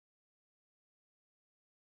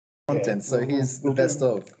content. So here's the best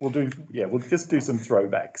of. We'll just do some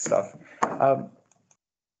throwback stuff.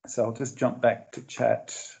 So I'll just jump back to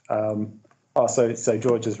chat. So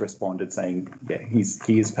George has responded saying, yeah,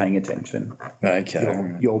 he is paying attention.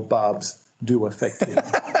 Okay. Your barbs do affect him.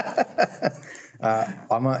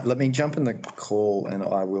 Let me jump in the call and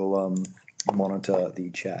I will monitor the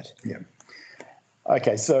chat. Yeah.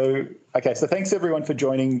 Okay, so thanks everyone for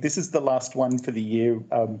joining. This is the last one for the year.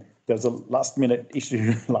 There was a last minute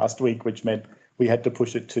issue last week, which meant we had to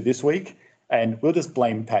push it to this week, and we'll just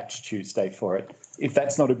blame Patch Tuesday for it. If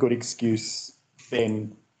that's not a good excuse,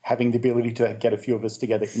 then having the ability to get a few of us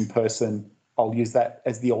together in person, I'll use that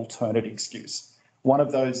as the alternate excuse. One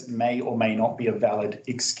of those may or may not be a valid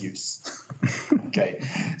excuse. Okay,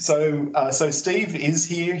 so Steve is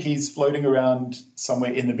here. He's floating around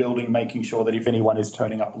somewhere in the building, making sure that if anyone is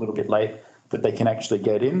turning up a little bit late, that they can actually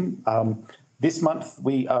get in. This month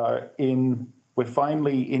we're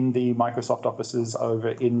finally in the Microsoft offices over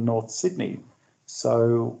in North Sydney.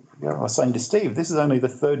 So I was saying to Steve, this is only the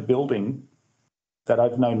third building that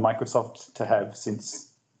I've known Microsoft to have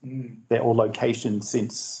since their location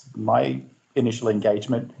since my initial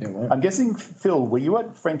engagement. Yeah, wow. I'm guessing, Phil, were you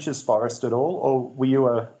at French's Forest at all, or were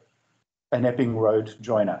you an Epping Road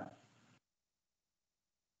joiner?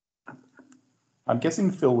 I'm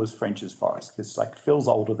guessing Phil was French's Forest, because Phil's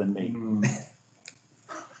older than me.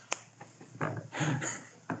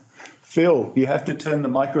 Phil, you have to turn the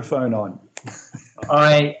microphone on.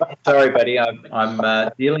 Sorry, buddy.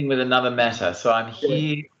 I'm dealing with another matter, so I'm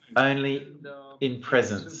here only in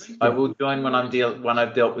presence. I will join when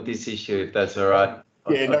I've dealt with this issue, if that's all right.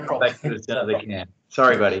 Yeah, no problem. Back to as soon as I can.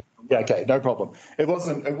 Sorry, buddy. Yeah, okay, no problem. It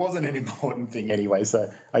wasn't an important thing anyway,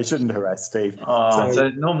 so I shouldn't harass Steve. So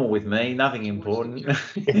normal with me, nothing important.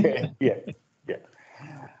 yeah.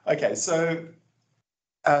 Okay, so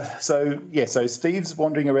Steve's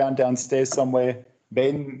wandering around downstairs somewhere.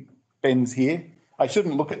 Ben's here. I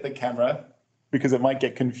shouldn't look at the camera because it might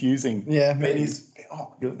get confusing. Yeah, Ben is.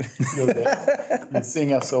 Oh, you're there. You're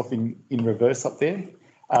seeing ourselves in reverse up there.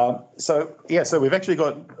 So we've actually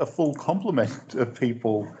got a full complement of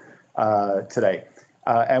people today,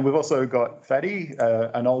 and we've also got Fatty,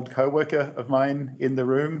 an old co-worker of mine in the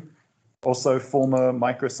room, also former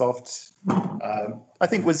Microsoft. I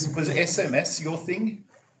think was SMS your thing?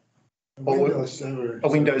 Windows Server. A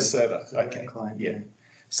Windows Server. Okay. Client. Yeah.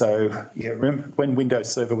 So remember when Windows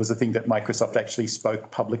Server was a thing that Microsoft actually spoke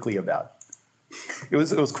publicly about? It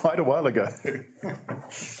was quite a while ago.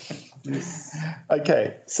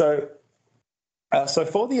 Okay, so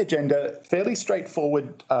for the agenda, fairly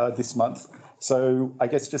straightforward this month. So I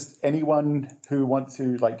guess just anyone who wants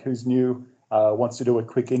to, who's new, wants to do a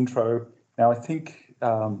quick intro. Now I think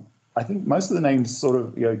most of the names sort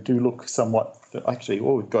of do look somewhat. Actually,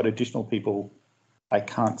 we've got additional people I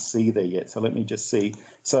can't see there yet. So let me just see.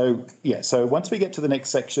 So once we get to the next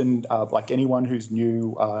section, anyone who's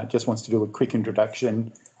new just wants to do a quick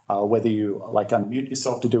introduction. Whether you unmute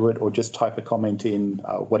yourself to do it or just type a comment in,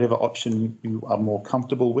 whatever option you are more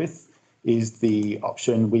comfortable with is the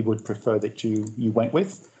option we would prefer that you went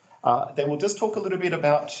with. Then we'll just talk a little bit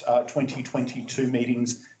about 2022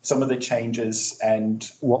 meetings, some of the changes and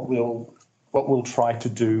what we'll try to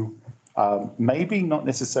do. Maybe not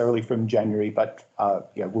necessarily from January, but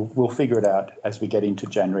we'll figure it out as we get into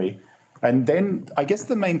January. And then I guess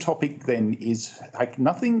the main topic then is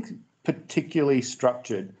nothing particularly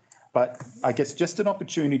structured, but I guess just an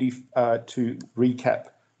opportunity to recap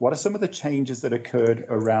what are some of the changes that occurred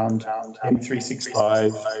around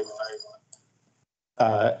M365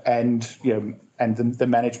 and the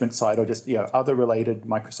management side, or just other related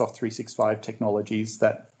Microsoft 365 technologies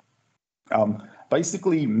that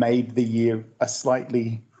basically made the year a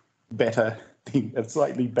slightly better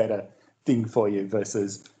thing for you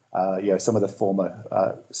versus some of the former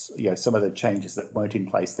some of the changes that weren't in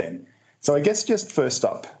place then. So I guess just first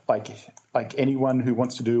up, like anyone who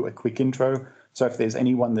wants to do a quick intro. So if there's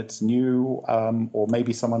anyone that's new or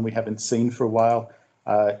maybe someone we haven't seen for a while,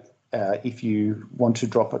 if you want to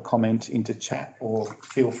drop a comment into chat, or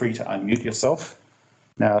feel free to unmute yourself.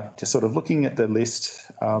 Now, just sort of looking at the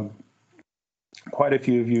list, quite a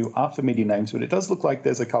few of you are familiar names, but it does look like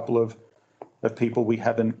there's a couple of people we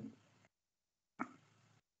haven't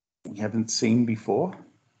seen before.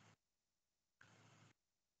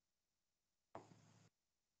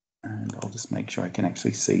 And I'll just make sure I can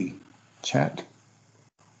actually see chat.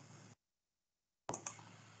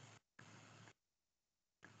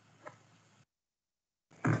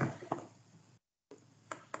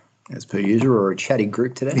 As per usual, or a chatty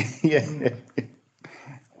group today. Yeah.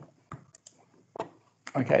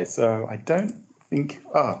 Okay, so I don't think.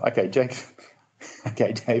 Oh, okay, Jake.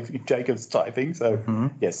 Okay, Dave, Jacob's typing. So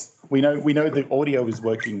yes, we know the audio is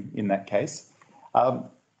working in that case.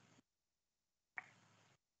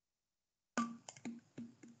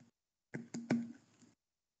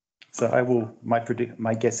 So I will.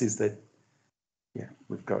 My guess is that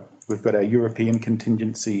we've got our European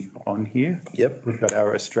contingency on here. Yep. We've got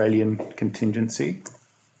our Australian contingency.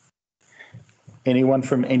 Anyone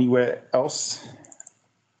from anywhere else?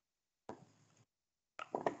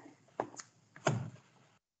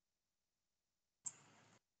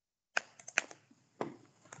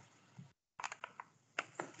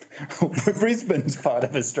 Brisbane's part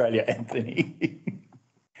of Australia, Anthony.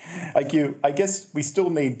 I guess we still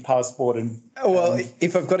need passport and. Well,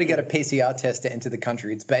 if I've got to get a PCR test to enter the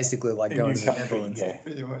country, it's basically like going to the country,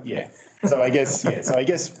 Netherlands. Yeah. So I guess,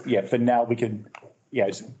 for now we can,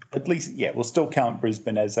 at least, we'll still count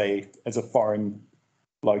Brisbane as a foreign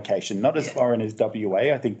location, not as foreign as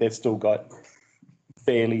WA. I think they've still got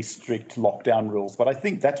fairly strict lockdown rules, but I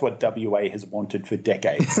think that's what WA has wanted for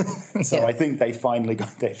decades. So I think they finally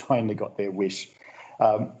got their wish.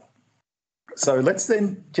 So let's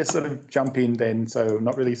then just sort of jump in then. So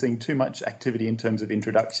not really seeing too much activity in terms of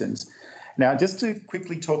introductions. Now, just to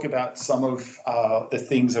quickly talk about some of the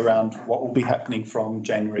things around what will be happening from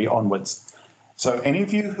January onwards. So any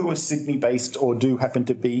of you who are Sydney-based or do happen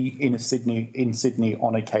to be in Sydney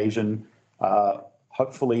on occasion,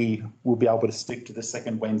 hopefully we'll be able to stick to the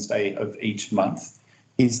second Wednesday of each month,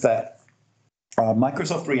 is that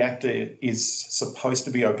Microsoft Reactor is supposed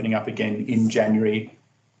to be opening up again in January,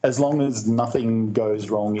 as long as nothing goes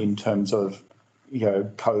wrong in terms of,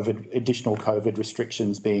 additional COVID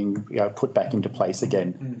restrictions being, put back into place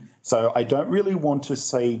again. So I don't really want to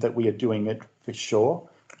say that we are doing it for sure.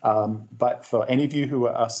 But for any of you who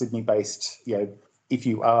are Sydney-based, if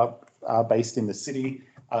you are based in the city,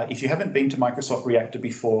 if you haven't been to Microsoft Reactor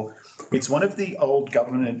before, it's one of the old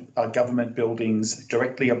government buildings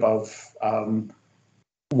directly above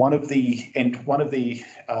one of the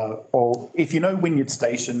or if you know Wynyard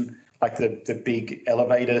Station, like the big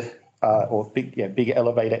elevator big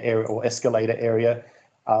elevator area or escalator area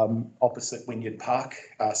opposite Wynyard Park.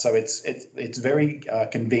 So it's very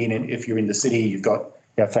convenient if you're in the city. You've got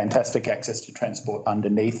fantastic access to transport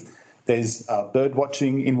underneath. There's bird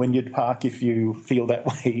watching in Wynyard Park if you feel that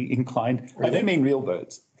way inclined. Really? I don't mean real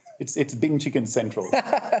birds. It's Bing Chicken Central.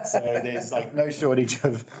 So there's like no shortage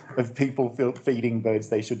of people feeding birds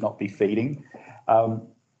they should not be feeding.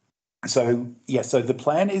 So the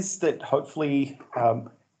plan is that hopefully,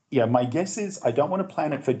 my guess is I don't want to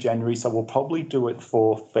plan it for January, so we'll probably do it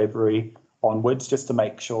for February onwards just to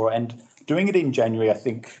make sure. And doing it in January, I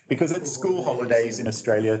think, because it's school holidays in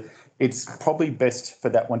Australia, it's probably best for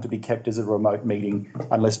that one to be kept as a remote meeting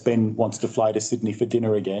unless Ben wants to fly to Sydney for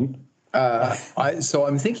dinner again. So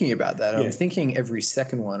I'm thinking about that. Yeah. I'm thinking every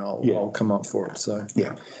second one I'll come up for it. So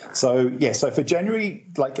So for January,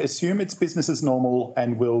 assume it's business as normal,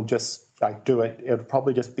 and we'll just do it. It'll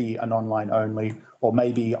probably just be an online only, or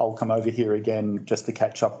maybe I'll come over here again just to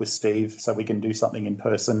catch up with Steve so we can do something in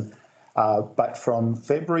person. But from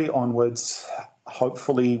February onwards,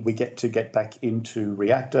 hopefully we get back into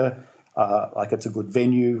Reactor. It's a good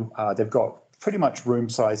venue. They've got pretty much room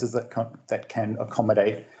sizes that can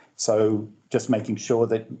accommodate. So just making sure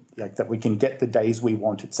that we can get the days we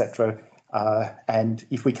want, etc. And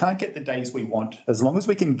if we can't get the days we want, as long as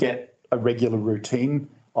we can get a regular routine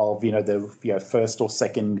of the first or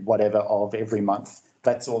second whatever of every month,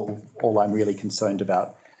 that's all I'm really concerned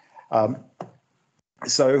about.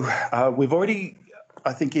 So we've already,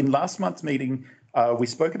 I think in last month's meeting, we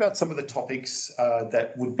spoke about some of the topics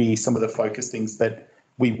that would be some of the focus things that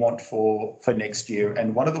we want for next year.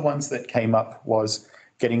 And one of the ones that came up was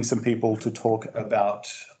getting some people to talk about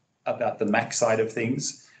the Mac side of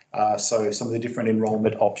things. So some of the different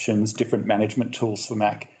enrollment options, different management tools for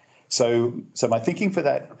Mac. So my thinking for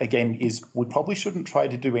that, again, is we probably shouldn't try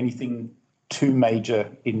to do anything too major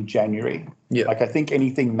in January. Yeah. I think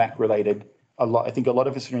anything Mac related, I think a lot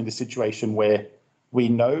of us are in the situation where we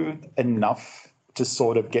know enough to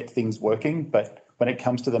sort of get things working, but when it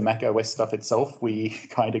comes to the Mac OS stuff itself, we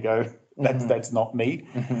kind of go, that's not me.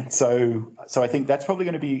 Mm-hmm. So I think that's probably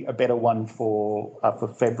going to be a better one for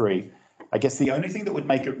February. I guess the only thing that would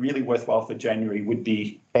make it really worthwhile for January would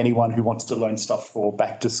be anyone who wants to learn stuff for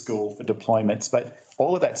back to school, for deployments, but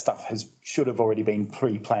all of that stuff should have already been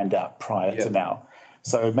pre-planned out prior to now.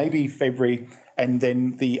 So maybe February. And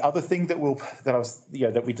then the other thing that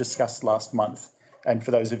we discussed last month, and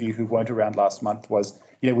for those of you who weren't around last month, was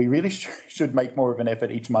we really should make more of an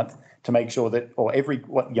effort each month to make sure that, or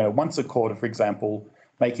once a quarter, for example,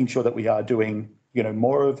 making sure that we are doing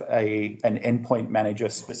more of an endpoint manager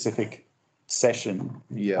specific session,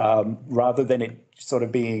 Yeah. rather than it sort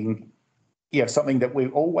of being, something that we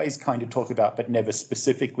always kind of talk about but never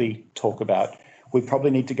specifically talk about. We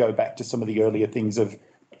probably need to go back to some of the earlier things of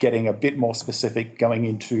getting a bit more specific, going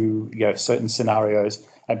into certain scenarios,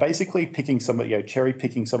 and basically picking some of cherry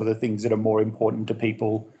picking some of the things that are more important to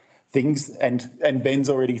people. Things and Ben's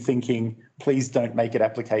already thinking, please don't make it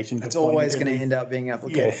application. It's always going to end up being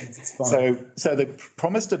applications. Yeah. It's fine. So the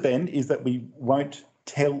promise to Ben is that we won't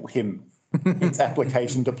tell him it's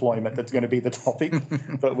application deployment that's going to be the topic,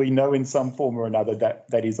 but we know in some form or another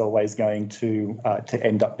that is always going to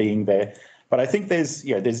end up being there. But I think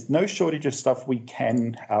there's no shortage of stuff we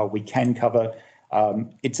can cover.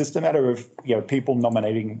 It's just a matter of people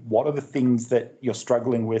nominating what are the things that you're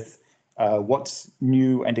struggling with, what's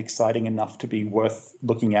new and exciting enough to be worth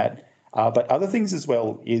looking at. But other things as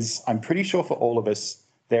well is I'm pretty sure for all of us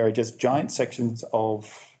there are just giant sections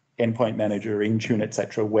of Endpoint Manager, Intune,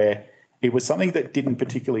 etc., where it was something that didn't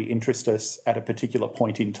particularly interest us at a particular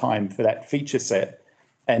point in time for that feature set.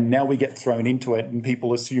 And now we get thrown into it and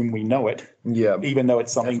people assume we know it, even though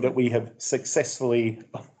it's something that we have successfully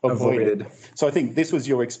avoided. So I think this was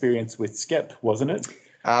your experience with SCEP, wasn't it?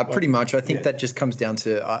 Pretty much. I think that just comes down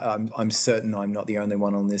to I'm certain I'm not the only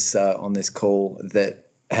one on this call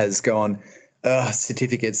that has gone,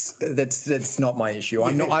 certificates. That's not my issue.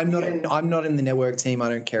 I'm not in the network team. I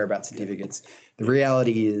don't care about certificates. The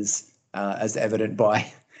reality is, as evident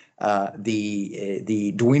by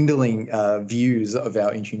the dwindling views of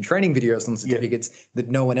our Intune training videos on certificates, that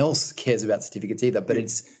no one else cares about certificates either. But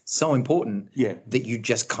it's so important that you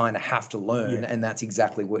just kind of have to learn, and that's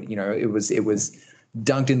exactly what it was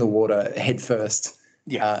dunked in the water head first.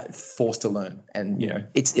 Forced to learn, and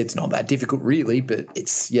it's not that difficult really, but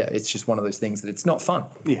it's just one of those things that it's not fun.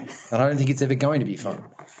 And I don't think it's ever going to be fun.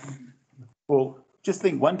 Well, just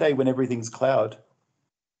think one day when everything's cloud,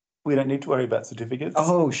 we don't need to worry about certificates.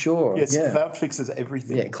 Oh, sure. Yes, cloud fixes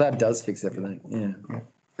everything. Yeah, cloud does fix everything. Yeah.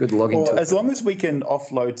 Good logging. Well, as long as we can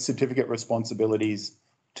offload certificate responsibilities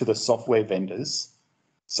to the software vendors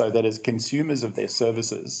so that as consumers of their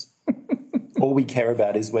services, all we care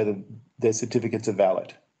about is whether their certificates are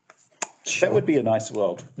valid. Sure. That would be a nice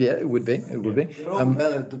world. Yeah, it would be. It would be.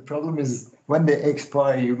 Valid. The problem is when they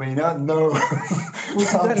expire, you may not know.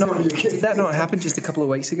 Did that not happen just a couple of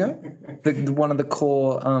weeks ago? One of the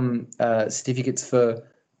core certificates for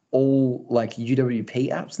all like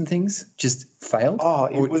UWP apps and things just failed. Oh,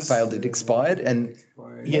 it expired, and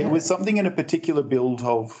it was something in a particular build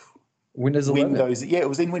of Windows 11. It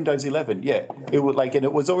was in Windows 11. Yeah, it was and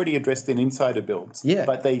it was already addressed in insider builds. Yeah,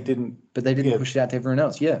 but they didn't. Push it out to everyone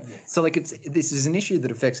else. Yeah. So this is an issue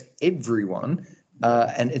that affects everyone,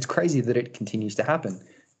 and it's crazy that it continues to happen.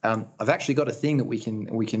 I've actually got a thing that we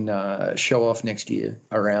can show off next year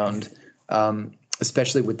around,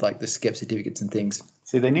 especially with like the SCEP certificates and things.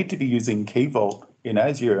 See, they need to be using Key Vault in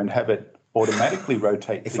Azure and have it automatically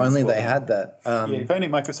rotate. If only they had that. If only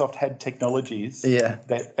Microsoft had technologies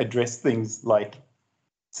that address things like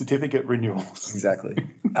certificate renewals. Exactly.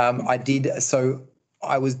 I did. So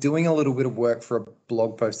I was doing a little bit of work for a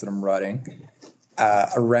blog post that I'm writing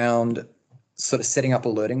around sort of setting up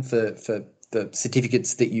alerting for the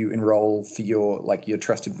certificates that you enroll for your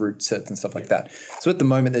trusted root certs and stuff like that. So at the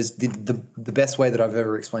moment, there's the best way that I've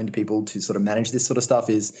ever explained to people to sort of manage this sort of stuff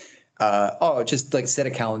is just like set a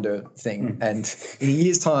calendar thing, and in a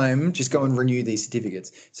year's time, just go and renew these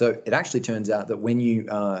certificates. So it actually turns out that when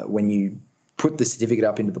you put the certificate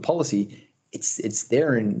up into the policy, it's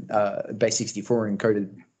there in base 64 encoded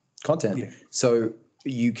content. Yeah. So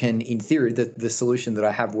you can, in theory, the solution that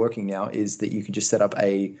I have working now is that you can just set up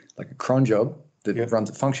a cron job that runs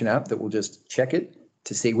a function app that will just check it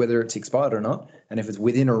to see whether it's expired or not, and if it's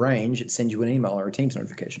within a range, it sends you an email or a Teams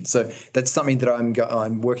notification. So that's something that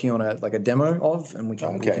I'm working on a demo of, and we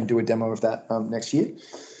can do a demo of that next year.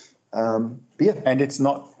 But yeah, and it's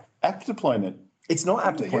not app deployment. It's not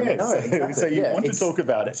app deployment. No, exactly. So you want to talk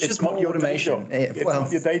about it. It's just not your automation. It's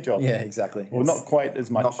not your day job. Yeah, exactly. Well, not quite as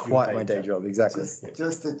much. Not quite my day job. Exactly.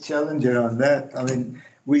 Just a challenger on that. I mean,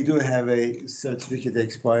 we do have a certificate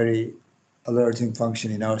expiry alerting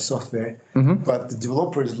function in our software, but the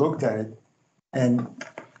developers looked at it, and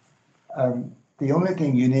the only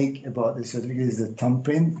thing unique about the certificate is the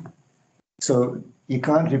thumbprint. So you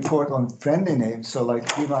can't report on friendly names. So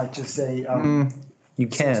like we might just say, you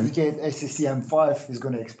can. Certificate SCCM5 is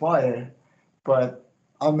going to expire, but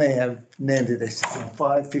I may have named it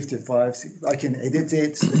SCCM5, 55. I can edit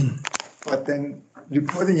it, but then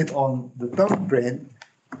reporting it on the thumbprint,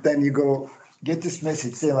 then you go, get this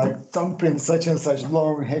message saying like thumbprint such and such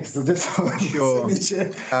long hexadecimal signature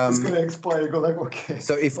is going to expire. You go like, okay.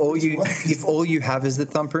 So if all you have is the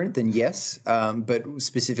thumbprint, then yes. But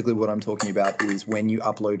specifically, what I'm talking about is when you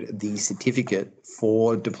upload the certificate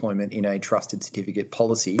for deployment in a trusted certificate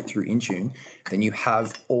policy through Intune, then you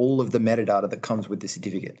have all of the metadata that comes with the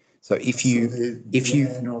certificate. So if you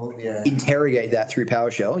interrogate that through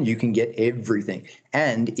PowerShell, you can get everything.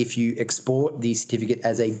 And if you export the certificate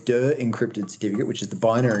as a DIR encrypted certificate, which is the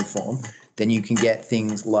binary form, then you can get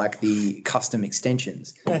things like the custom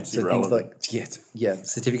extensions. That's so irrelevant. things like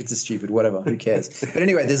certificates are stupid, whatever, who cares? But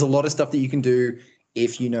anyway, there's a lot of stuff that you can do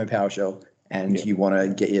if you know PowerShell and you want to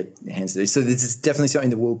get your hands dirty. So this is definitely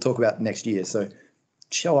something that we'll talk about next year. So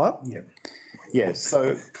show up.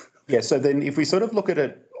 So then if we sort of look at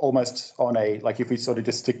it almost on if we sort of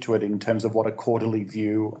just stick to it in terms of what a quarterly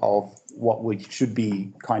view of what we should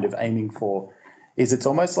be kind of aiming for is, it's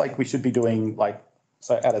almost like we should be doing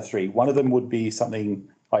so out of three, one of them would be something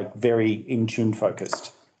like very Intune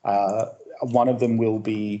focused. One of them will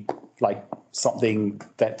be like something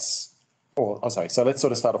so let's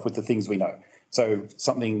sort of start off with the things we know. So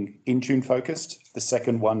something Intune focused. The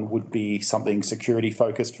second one would be something security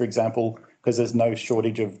focused, for example, because there's no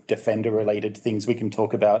shortage of Defender related things we can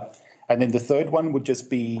talk about. And then the third one would just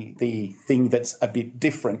be the thing that's a bit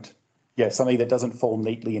different. Something that doesn't fall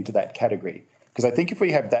neatly into that category. Because I think if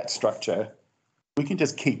we have that structure, we can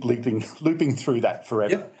just keep looping through that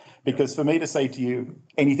forever. Yep. Because for me to say to you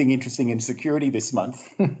anything interesting in security this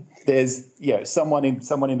month, there's someone in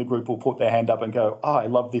the group will put their hand up and go, oh, I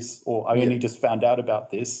love this, or I only just found out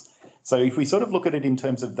about this. So if we sort of look at it in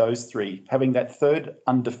terms of those three, having that third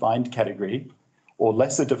undefined category or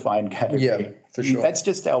lesser defined category, for sure. That's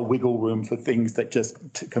just our wiggle room for things that just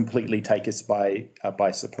completely take us by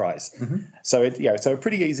surprise. Mm-hmm. So so a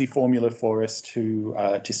pretty easy formula for us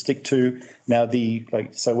to stick to. Now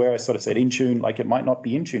where I sort of said Intune, it might not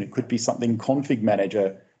be Intune, it could be something config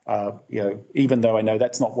manager. Even though I know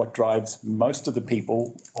that's not what drives most of the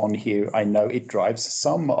people on here, I know it drives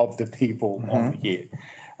some of the people on here.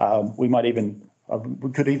 We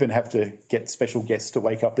could even have to get special guests to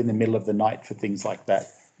wake up in the middle of the night for things like that.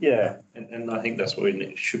 Yeah, and I think that's what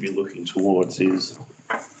we should be looking towards, is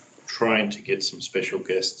trying to get some special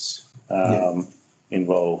guests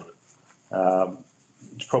involved.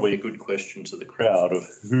 It's probably a good question to the crowd of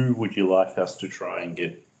who would you like us to try and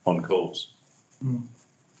get on calls?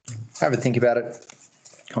 Have a think about it.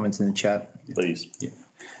 Comments in the chat. Please.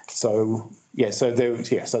 So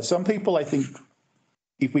some people, I think,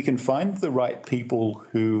 if we can find the right people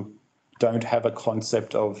who don't have a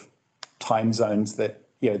concept of time zones that,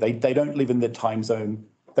 they don't live in the time zone,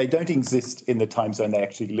 they don't exist in the time zone they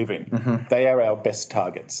actually live in. Mm-hmm. They are our best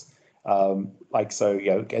targets. And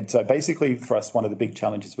so basically for us, one of the big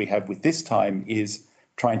challenges we have with this time is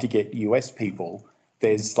trying to get US people.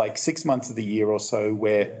 There's 6 months of the year or so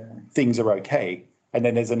where things are okay. And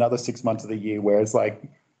then there's another 6 months of the year where it's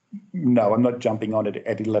no, I'm not jumping on it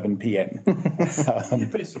at 11 p.m.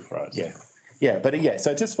 You'd be surprised.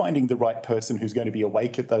 So just finding the right person who's going to be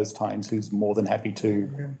awake at those times, who's more than happy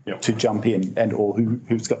to jump in, and or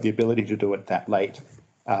who's got the ability to do it that late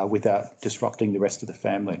without disrupting the rest of the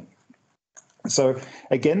family. So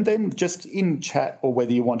again, then just in chat, or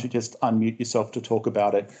whether you want to just unmute yourself to talk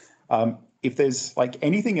about it, if there's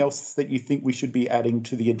anything else that you think we should be adding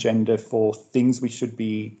to the agenda for things we should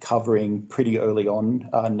be covering pretty early on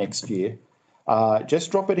next year,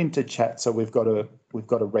 just drop it into chat so we've got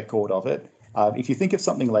a record of it. If you think of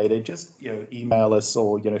something later, just email us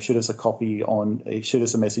or shoot us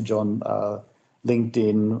a message on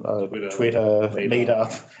LinkedIn, Twitter,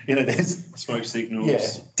 Meetup. There's smoke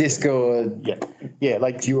signals, Discord.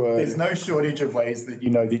 There's no shortage of ways that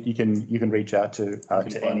that you can reach out to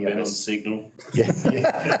any of us. Signal.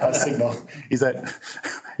 Signal. Is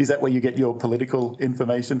that where you get your political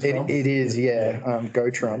information from? It is, yeah. Go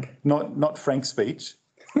Trump. Not Frank's speech.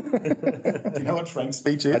 Do you know what Frank's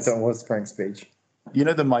speech is? I don't know what's Frank's speech. You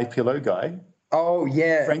know the My Pillow guy? Oh,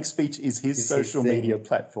 yeah. Frank's speech is his social media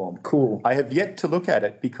platform. Cool. I have yet to look at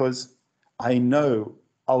it because I know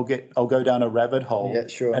I'll go down a rabbit hole. Yeah,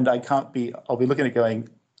 sure. And I'll be looking at it going,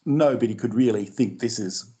 nobody could really think this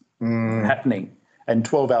is happening. And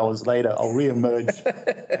 12 hours later, I'll reemerge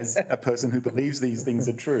as a person who believes these things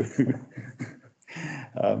are true.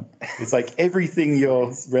 It's like everything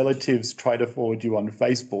your relatives try to forward you on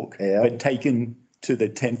Facebook, but taken to the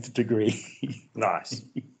 10th degree. Nice.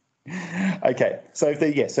 Okay, so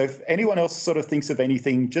if anyone else sort of thinks of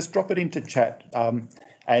anything, just drop it into chat,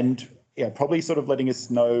 and probably sort of letting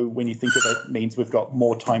us know when you think of it means we've got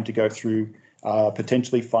more time to go through,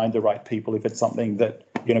 potentially find the right people if it's something that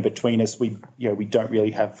between us, we don't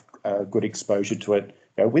really have good exposure to it.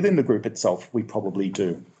 Within the group itself, we probably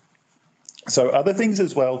do. So other things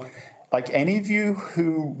as well, like any of you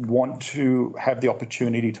who want to have the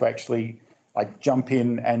opportunity to actually jump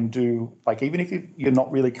in and do, even if you're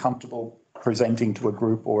not really comfortable presenting to a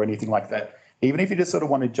group or anything like that, even if you just sort of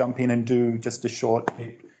want to jump in and do just a short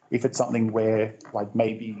bit, if it's something where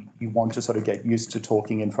maybe you want to sort of get used to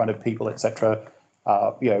talking in front of people, etc.,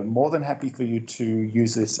 more than happy for you to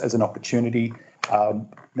use this as an opportunity.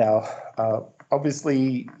 Now,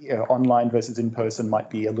 obviously, online versus in person might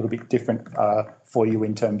be a little bit different for you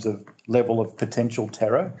in terms of level of potential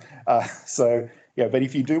terror. But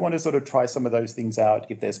if you do want to sort of try some of those things out,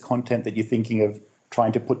 if there's content that you're thinking of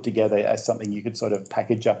trying to put together as something you could sort of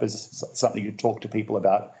package up as something you talk to people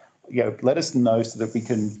about, let us know so that we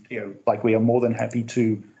can, we are more than happy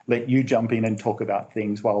to let you jump in and talk about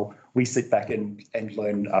things while we sit back and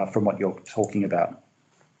learn from what you're talking about.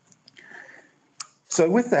 So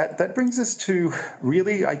with that brings us to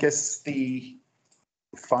really, I guess, the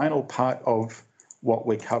final part of what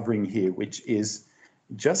we're covering here, which is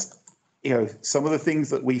just, some of the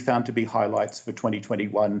things that we found to be highlights for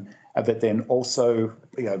 2021, but then also,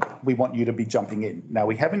 we want you to be jumping in. Now,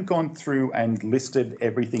 we haven't gone through and listed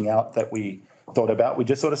everything out that we thought about. We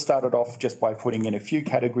just sort of started off just by putting in a few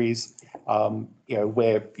categories,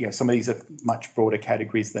 where, some of these are much broader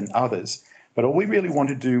categories than others. But all we really want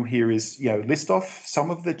to do here is, list off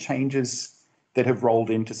some of the changes that have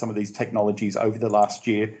rolled into some of these technologies over the last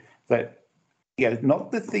year that,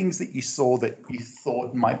 not the things that you saw that you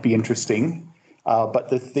thought might be interesting, but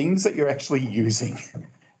the things that you're actually using.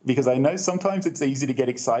 Because I know sometimes it's easy to get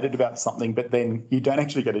excited about something, but then you don't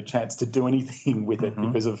actually get a chance to do anything with it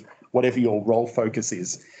because of whatever your role focus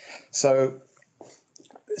is. So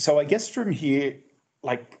I guess from here,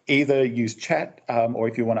 either use chat or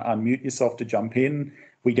if you want to unmute yourself to jump in.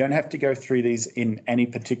 We don't have to go through these in any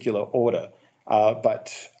particular order.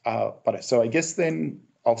 So I guess then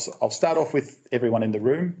I'll start off with everyone in the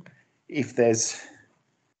room. If there's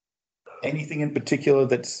anything in particular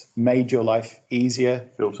that's made your life easier.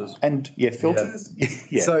 Filters. And filters.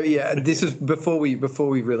 Yeah. So this is before we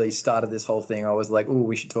really started this whole thing. I was like, oh,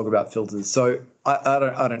 we should talk about filters. So I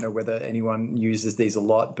don't know whether anyone uses these a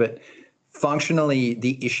lot, but functionally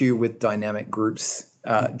the issue with dynamic groups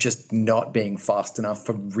just not being fast enough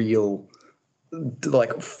for real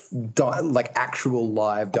actual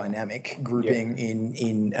live dynamic grouping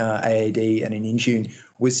in AAD and in Intune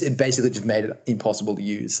it basically just made it impossible to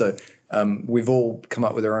use. So we've all come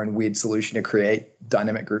up with our own weird solution to create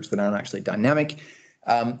dynamic groups that aren't actually dynamic.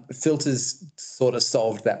 Filters sort of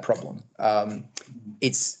solved that problem.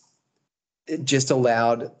 It just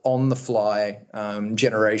allowed on the fly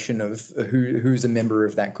generation of who's a member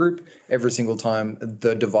of that group every single time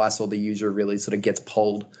the device or the user really sort of gets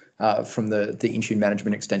polled from the Intune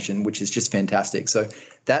management extension, which is just fantastic. So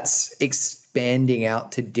that's expanding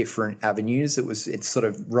out to different avenues. It's sort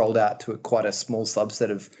of rolled out to quite a small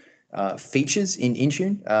subset of features in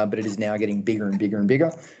Intune, but it is now getting bigger and bigger and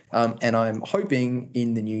bigger. And I'm hoping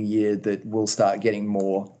in the new year that we'll start getting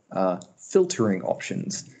more filtering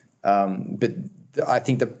options. But I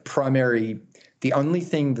think the only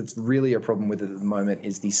thing that's really a problem with it at the moment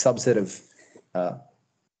is the subset of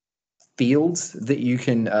fields that you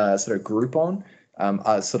can sort of group on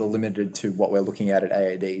are sort of limited to what we're looking at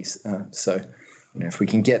AADs. So, if we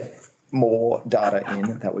can get more data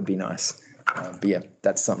in, that would be nice. But yeah,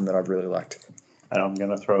 that's something that I've really liked. And I'm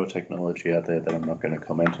going to throw a technology out there that I'm not going to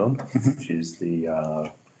comment on, which is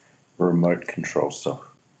the remote control stuff.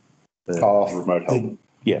 Remote help.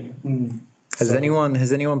 Yeah. Has anyone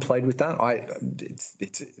played with that?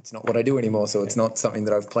 It's not what I do anymore, so it's not something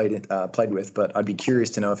that I've played with. But I'd be curious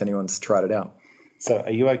to know if anyone's tried it out. So,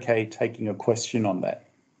 are you okay taking a question on that?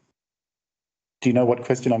 Do you know what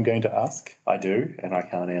question I'm going to ask? I do, and I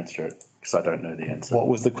can't answer it because I don't know the answer. What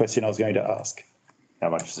was the question I was going to ask? How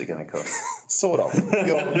much is it going to cost? Sort of.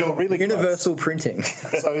 You're really universal close. Printing.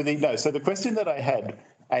 So the question that I had,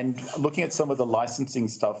 and looking at some of the licensing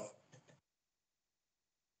stuff,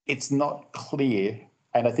 it's not clear,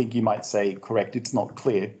 and I think you might say correct, it's not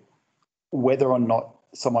clear whether or not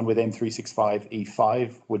someone with M365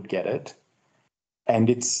 E5 would get it. And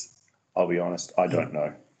I'll be honest, I don't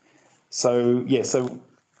know. So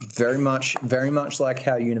very much like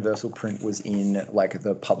how Universal Print was in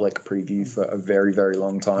the public preview for a very, very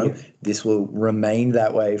long time. Yeah. This will remain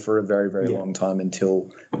that way for a very, very long time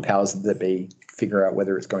until the powers that be figure out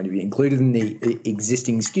whether it's going to be included in the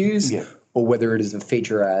existing SKUs or whether it is a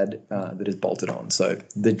feature add that is bolted on. So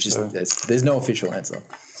there's no official answer.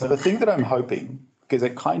 So the thing that I'm hoping, because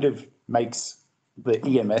it kind of makes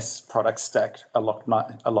the EMS product stack a lot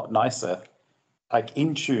nicer. Like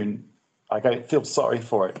Intune, like I feel sorry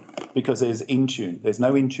for it because there's Intune. There's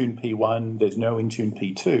no Intune P1. There's no Intune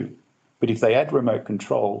P2. But if they add remote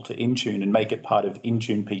control to Intune and make it part of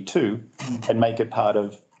Intune P2 and make it part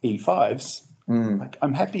of E5s, like,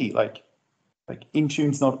 I'm happy. Like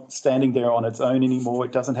Intune's not standing there on its own anymore.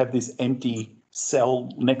 It doesn't have this empty cell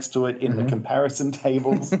next to it in the comparison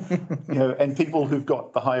tables, and people who've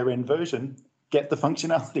got the higher end version get the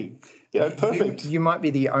functionality. Perfect. You might be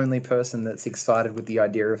the only person that's excited with the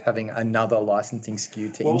idea of having another licensing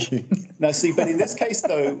SKU to Intune. No, see, but in this case,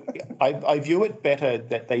 though, I view it better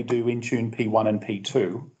that they do Intune P1 and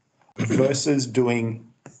P2 versus doing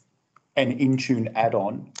an Intune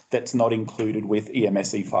add-on that's not included with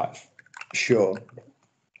EMS E5. Sure.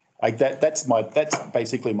 Like that's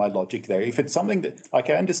basically my logic there. If it's something that, like,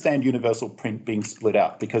 I understand Universal Print being split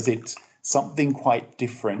out because it's something quite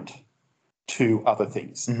different to other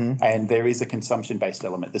things. And there is a consumption-based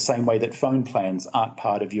element, the same way that phone plans aren't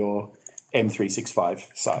part of your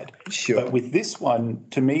M365 side. Sure. But with this one,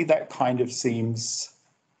 to me, that kind of seems,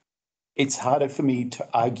 it's harder for me to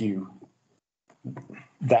argue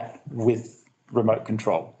that with remote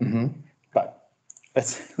control. But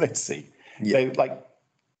let's see. Yeah.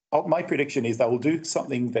 My prediction is they will do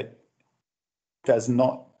something that does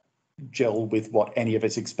not gel with what any of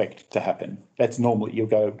us expect to happen. That's normally, you'll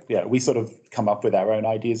go, we sort of come up with our own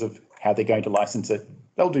ideas of how they're going to license it.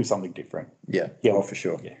 They'll do something different. Yeah, for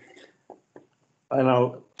sure. Yeah.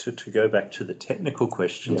 And to go back to the technical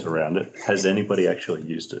questions around it, has anybody actually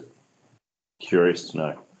used it? Curious to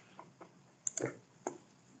know.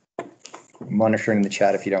 Monitoring the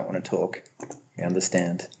chat if you don't want to talk. We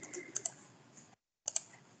understand.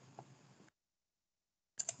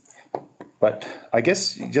 But I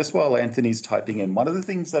guess just while Anthony's typing in, one of the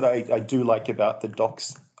things that I do like about the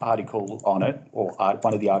docs article on it, or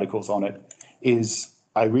one of the articles on it, is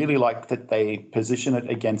I really like that they position it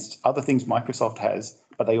against other things Microsoft has,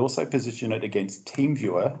 but they also position it against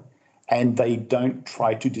TeamViewer, and they don't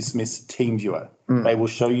try to dismiss TeamViewer. They will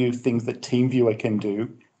show you things that TeamViewer can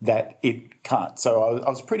do that it can't. So I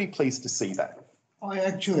was pretty pleased to see that. I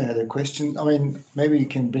actually had a question. I mean, maybe you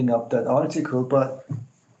can bring up that article, but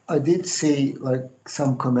I did see like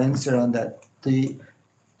some comments around that. Do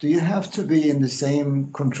you have to be in the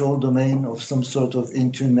same control domain of some sort of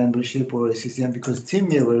Intune membership or a CCM? Because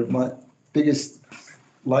TeamViewer, my biggest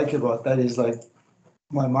like about that is like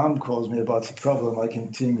my mom calls me about a problem like in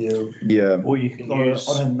TeamViewer. Yeah. Or you can Or use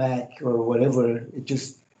on a Mac or whatever. It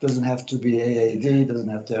just doesn't have to be AAD, doesn't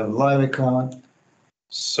have to have a live account.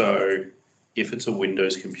 So if it's a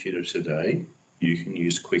Windows computer today, you can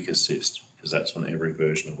use Quick Assist because that's on every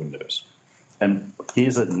version of Windows. And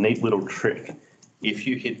here's a neat little trick. If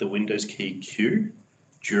you hit the Windows key Q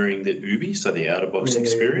during the UBI, so the out-of-box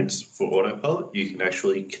experience for autopilot, you can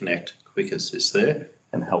actually connect Quick Assist there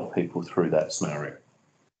and help people through that scenario.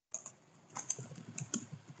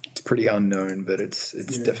 It's pretty unknown, but it's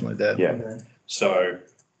definitely there. Yeah. Okay. So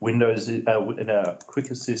Windows, Quick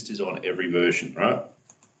Assist is on every version, right?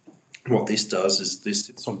 What this does is this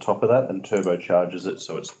sits on top of that and turbocharges it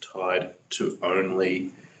so it's tied to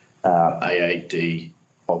only AAD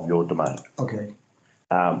of your domain. Okay.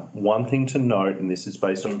 One thing to note, and this is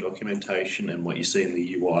based on documentation and what you see in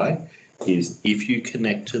the UI, is if you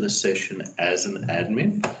connect to the session as an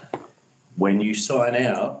admin, when you sign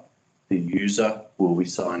out, the user will be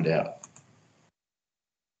signed out.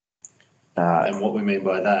 And what we mean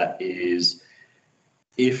by that is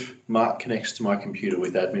if Mark connects to my computer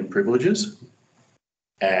with admin privileges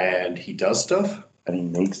and he does stuff and he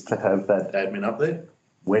needs to have that admin up there,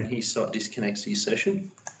 when he disconnects his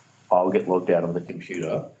session, I'll get logged out of the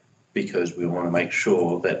computer because we want to make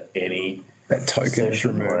sure that any token is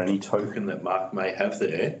removed. or any token that Mark may have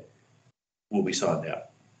there will be signed out.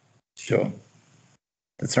 Sure.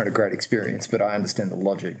 That's not a great experience, but I understand the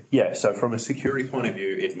logic. Yeah, so from a security point of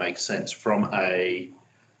view, it makes sense. From a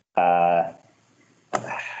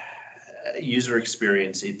user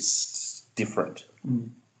experience, it's different.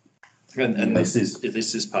 And this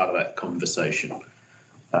is part of that conversation.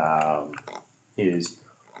 Is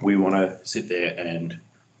we want to sit there and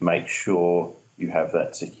make sure you have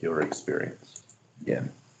that secure experience. Yeah.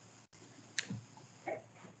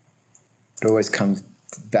 It always comes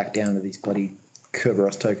back down to these bloody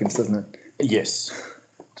Kerberos tokens, doesn't it? Yes,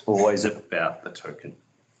 it's always about the token.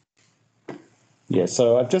 Yeah,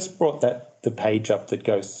 so I've just brought the page up that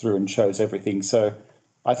goes through and shows everything. So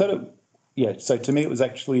I thought so to me it was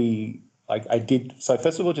actually, so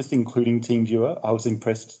first of all, just including TeamViewer, I was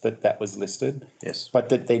impressed that was listed. Yes. But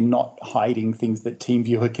that they're not hiding things that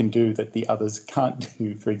TeamViewer can do that the others can't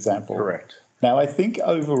do, for example. Correct. Now, I think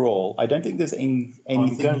overall, I don't think there's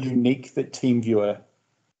anything unique that TeamViewer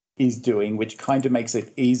is doing, which kind of makes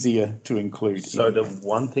it easier to include. So the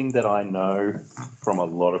one thing that I know from a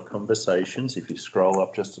lot of conversations, if you scroll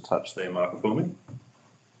up just a touch there, Mark, for me,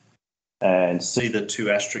 and see the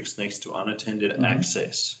 2 asterisks next to unattended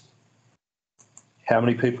access. How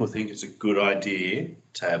many people think it's a good idea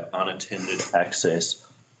to have unattended access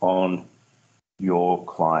on your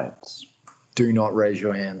clients? Do not raise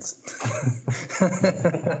your hands.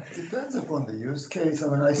 Depends upon the use case. I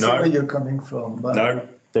mean, I see where you're coming from, but no,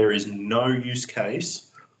 there is no use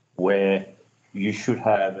case where you should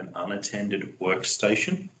have an unattended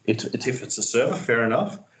workstation. If it's a server, fair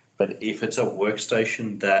enough. But if it's a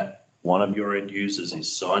workstation that one of your end users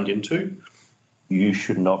is signed into, you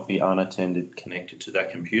should not be unattended connected to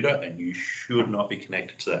that computer, and you should not be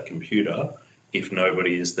connected to that computer if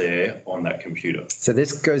nobody is there on that computer. So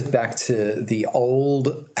this goes back to the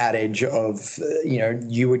old adage of,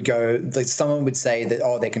 you would go, like someone would say that,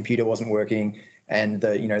 oh, their computer wasn't working, and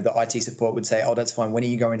the IT support would say, oh, that's fine. When are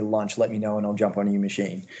you going to lunch? Let me know and I'll jump on your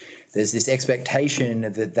machine. There's this expectation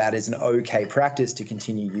that that is an okay practice to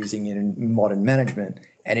continue using it in modern management,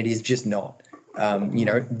 and it is just not.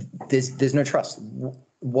 There's no trust.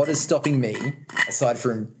 What is stopping me, aside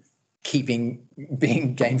from being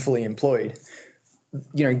gainfully employed,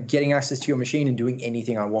 getting access to your machine and doing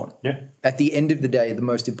anything I want? Yeah. At the end of the day, the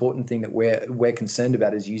most important thing that we're concerned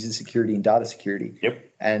about is user security and data security. Yep.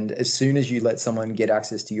 And as soon as you let someone get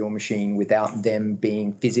access to your machine without them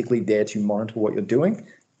being physically there to monitor what you're doing,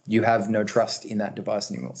 you have no trust in that device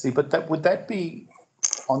anymore. See, but would that be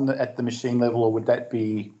at the machine level, or would that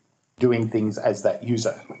be doing things as that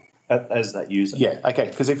user? As that user. Yeah, okay.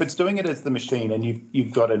 Because if it's doing it as the machine and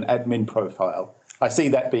you've got an admin profile, I see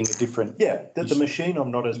that being a different. Yeah, the machine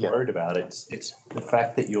I'm not as worried about. It's the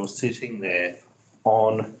fact that you're sitting there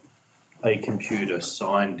on a computer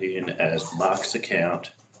signed in as Mark's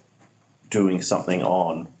account, doing something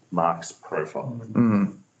on Mark's profile.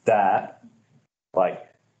 Mm. That, like,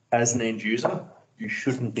 as an end user, you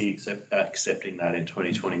shouldn't be accepting that in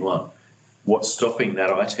 2021. What's stopping that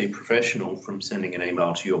IT professional from sending an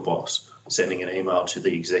email to your boss, sending an email to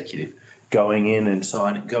the executive, going in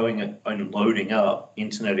and loading up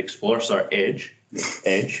Internet Explorer, Edge,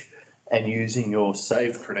 and using your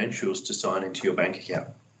saved credentials to sign into your bank account?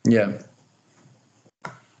 Yeah.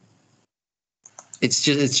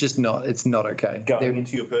 It's not okay. Going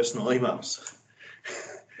into your personal emails.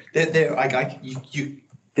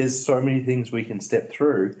 There's so many things we can step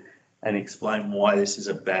through and explain why this is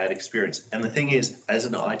a bad experience. And the thing is, as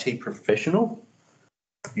an IT professional,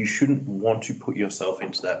 you shouldn't want to put yourself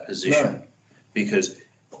into that position, because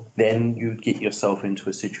then you get yourself into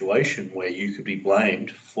a situation where you could be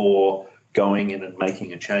blamed for going in and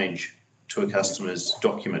making a change to a customer's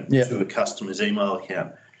document, to a customer's email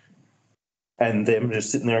account. And them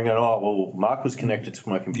just sitting there and going, oh, well, Mark was connected to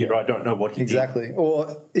my computer. I don't know what he did. Exactly.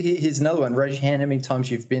 Or here's another one. Raise your hand how many times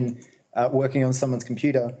you've been working on someone's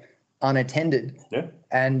computer unattended,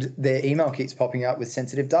 and their email keeps popping up with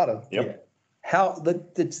sensitive data. Yep.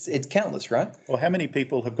 It's countless, right? Well, how many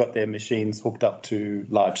people have got their machines hooked up to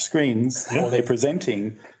large screens, or they're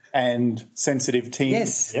presenting, and sensitive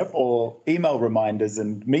Teams or email reminders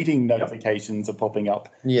and meeting notifications are popping up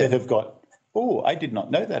that have got, oh, I did not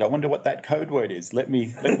know that. I wonder what that code word is. Let me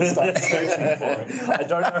start searching for it. I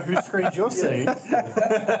don't know whose screen you're seeing.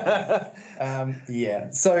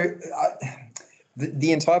 So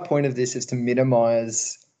the entire point of this is to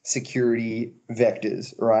minimize security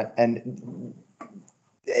vectors, right? And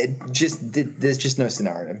there's just no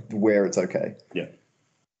scenario where it's okay. Yeah.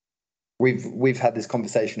 We've had this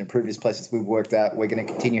conversation in previous places we've worked at. We're going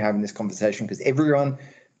to continue having this conversation because everyone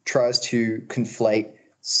tries to conflate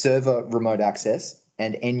server remote access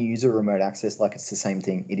and end user remote access like it's the same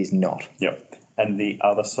thing. It is not. Yep. And the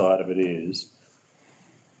other side of it is,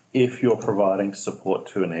 if you're providing support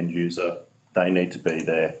to an end user, they need to be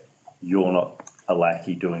there. You're not a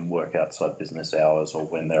lackey doing work outside business hours or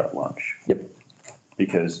when they're at lunch. Yep.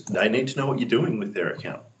 Because they need to know what you're doing with their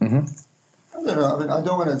account. Mm-hmm. I don't know. I mean, I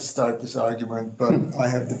don't want to start this argument, but I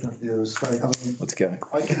have different views. Like, I mean, Let's go.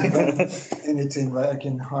 I can do anything. Like, I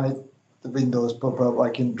can hide the windows pop up. I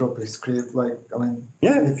can drop a script. Like, I mean,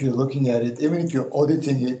 if you're looking at it, even if you're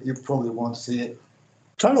auditing it, you probably won't see it.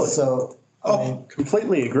 Totally. So, I mean,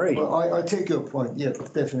 completely agree. Well, I take your point. Yeah,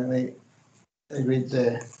 definitely agreed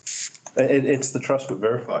there. It's the trust but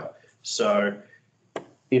verify. So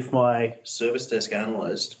if my service desk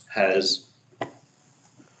analyst has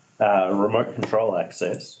remote control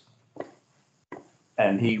access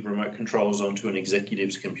and he remote controls onto an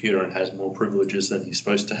executive's computer and has more privileges than he's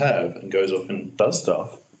supposed to have and goes off and does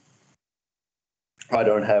stuff, I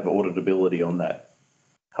don't have auditability on that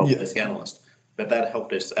help desk analyst, but that help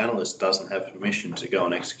desk analyst doesn't have permission to go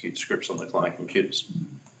and execute scripts on the client computers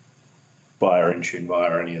via Intune,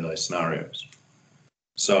 via any of those scenarios.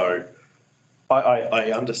 So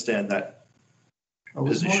I understand that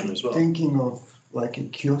position as well. Thinking of like a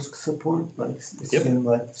kiosk support, like it's in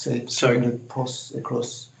like say 200 posts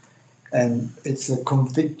across, and it's a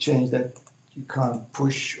config change that you can't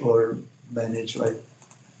push or manage like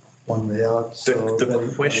one way out. So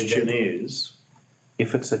the question is,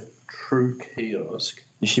 if it's a true kiosk,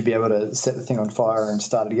 you should be able to set the thing on fire and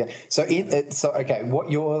start it again. So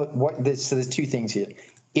there's two things here.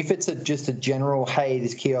 If it's just a general, hey,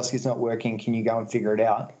 this kiosk is not working, can you go and figure it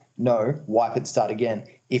out? No, wipe it, start again.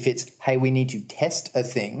 If it's, hey, we need to test a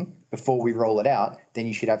thing before we roll it out, then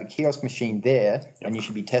you should have a kiosk machine there and you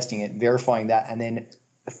should be testing it, verifying that, and then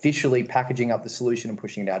officially packaging up the solution and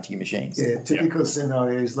pushing it out to your machines. Yeah, typical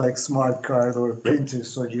scenario is like smart card or printer,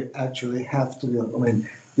 so you actually have to, I mean,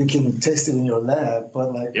 you can test it in your lab,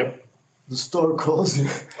 but like the store calls you.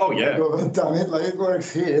 Oh yeah. Go, damn it, like it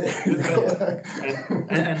works here.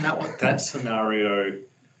 and that scenario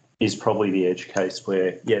is probably the edge case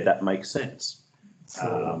where, that makes sense.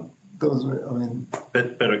 So those were, I mean.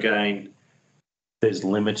 But again, there's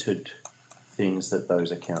limited things that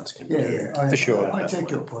those accounts can do. Yeah, for sure. I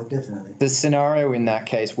take your point, definitely. The scenario in that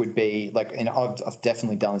case would be like, and I've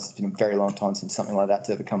definitely done this. It's been a very long time since something like that's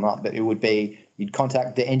ever come up, but it would be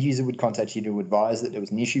the end user would contact you to advise that there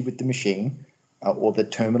was an issue with the machine or the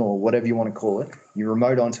terminal or whatever you want to call it. You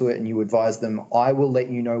remote onto it and you advise them, I will let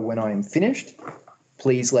you know when I am finished.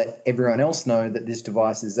 Please let everyone else know that this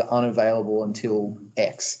device is unavailable until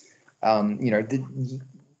X.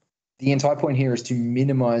 The entire point here is to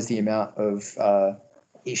minimize the amount of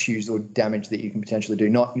issues or damage that you can potentially do.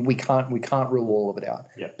 We can't rule all of it out.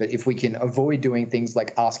 Yeah. But if we can avoid doing things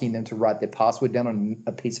like asking them to write their password down on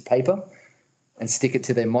a piece of paper and stick it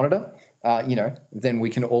to their monitor, then we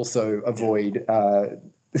can also avoid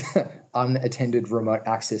unattended remote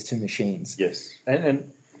access to machines. Yes,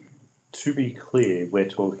 and to be clear, we're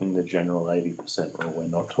talking the general 80% rule. We're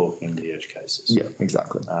not talking the edge cases. Yeah,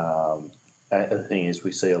 exactly. The thing is,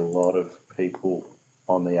 we see a lot of people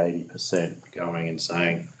on the 80% going and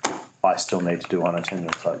saying, I still need to do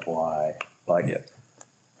unattended. It's like, why?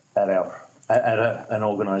 At an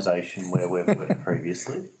organisation where we've worked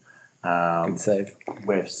previously, Good save.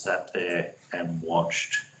 we've sat there and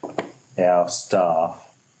watched our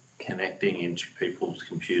staff connecting into people's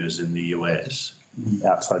computers in the US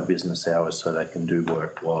outside business hours so they can do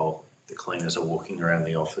work while the cleaners are walking around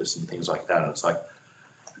the office and things like that. And it's like,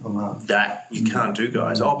 that you can't do,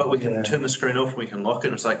 guys. Oh, but we can turn the screen off and we can lock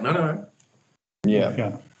it. It's like, no.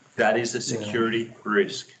 Yeah. That is a security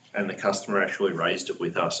risk, and the customer actually raised it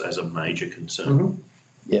with us as a major concern.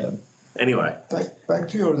 Yeah. Anyway. Back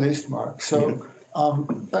to your list, Mark. So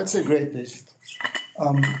that's a great list.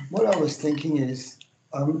 What I was thinking is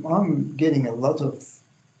I'm getting a lot of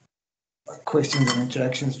questions and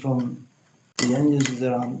interactions from the end users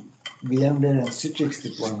around VMware and Citrix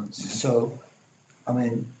deployments. So, I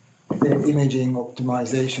mean, their imaging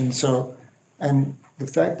optimization. So, and the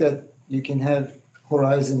fact that you can have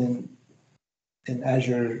Horizon in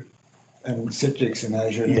Azure and Citrix in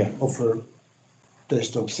Azure and offer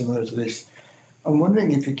desktop similar to this. I'm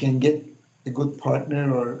wondering if you can get a good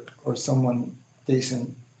partner or someone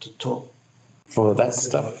decent to talk for that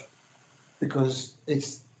stuff, because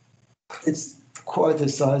it's quite a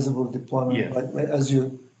sizable deployment. Like as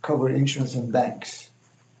you cover insurance and banks,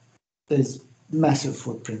 there's massive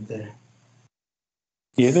footprint there.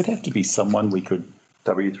 Yeah, there'd have to be someone we could,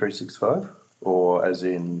 W365, or as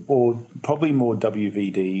in, or probably more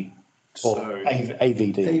WVD or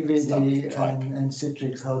AVD. AVD and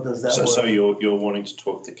Citrix. How does that work? So you're wanting to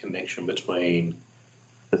talk the connection between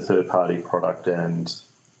the third-party product and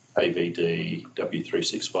AVD,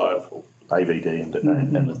 W365, or AVD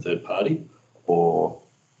and the third party, or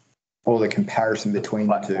the comparison between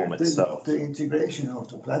the two. Platform itself. The integration of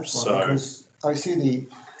the platform, because I see the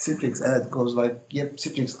Citrix ad goes like, yep,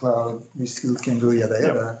 Citrix Cloud, this skill can do yada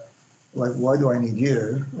yada. Like, why do I need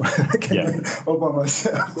you? I can all by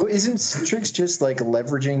myself. Well, isn't Citrix just like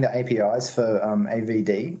leveraging the APIs for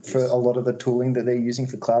AVD for a lot of the tooling that they're using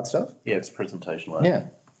for cloud stuff? Yeah, it's presentation layer. Yeah.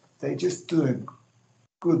 They just do a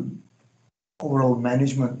good overall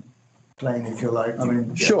management plane, if you like. I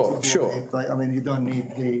mean, sure. Like, I mean, you don't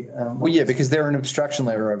need the. Well, yeah, because they're an abstraction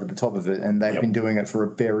layer over the top of it, and they've been doing it for a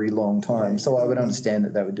very long time. So I would understand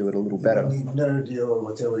that they would do it a little better. You don't need Nerdy or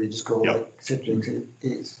whatever. You just go like Citrix. It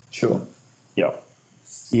is. Sure. Yeah.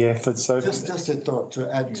 Yeah. So just a thought to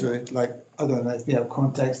add to it. Like, I don't know if you have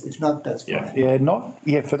context. If not, that's fine.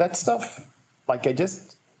 Yeah. For that stuff.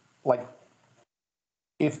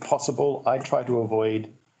 if possible, I try to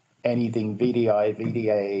avoid anything VDI,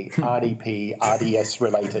 VDA, RDP, RDS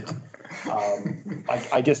related.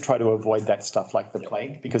 I just try to avoid that stuff like the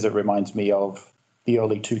plague because it reminds me of the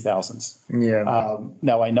early 2000s. Yeah.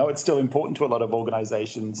 Now, I know it's still important to a lot of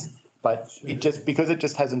organizations, but it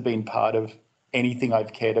just hasn't been part of anything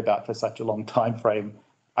I've cared about for such a long time frame.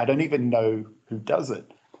 I don't even know who does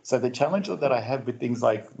it. So the challenge that I have with things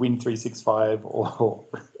like Win365 or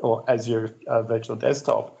Azure Virtual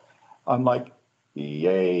Desktop, I'm like,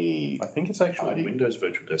 yay. I think it's actually Windows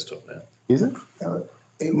Virtual Desktop now. Is it?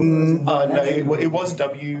 It was, No, it was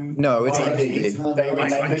W. No, it's AVD. They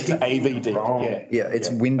renamed it to AVD. Yeah. Yeah, it's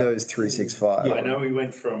Windows 365. I know we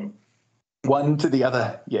went from One to the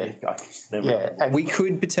other. Yeah. Yeah. And We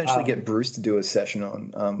could potentially get Bruce to do a session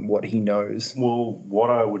on what he knows. Well, what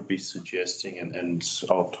I would be suggesting, and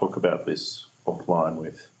I'll talk about this offline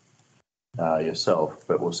with yourself,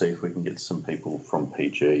 but we'll see if we can get some people from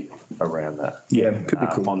PG around that. Yeah, could be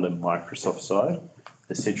cool. On the Microsoft side,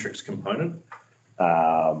 the Citrix component.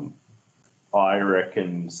 I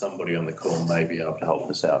reckon somebody on the call may be able to help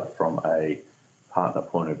us out from a partner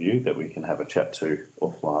point of view that we can have a chat to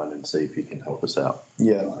offline and see if you can help us out.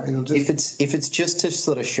 Yeah, if it's just to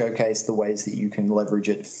sort of showcase the ways that you can leverage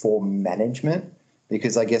it for management,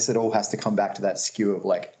 because I guess it all has to come back to that skew of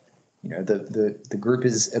like, you know, the group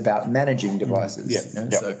is about managing devices. Yeah. You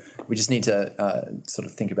know? So we just need to sort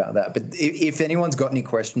of think about that. But if anyone's got any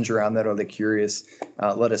questions around that or they're curious,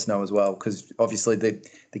 let us know as well, because obviously the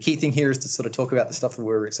key thing here is to sort of talk about the stuff that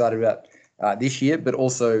we're excited about this year, but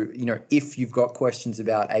also, you know, if you've got questions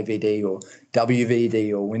about AVD or WVD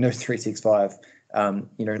or Windows 365,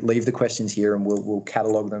 you know, leave the questions here and we'll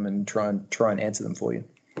catalog them and try and answer them for you.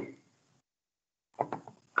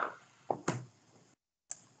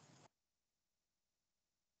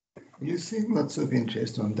 You see lots of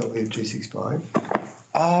interest on W365.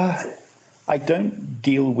 I don't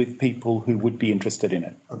deal with people who would be interested in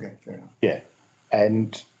it. Okay, fair enough. Yeah.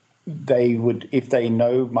 And they would, if they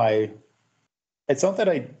know my, it's not that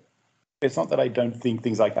I don't think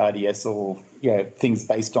things like RDS or things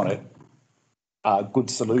based on it are good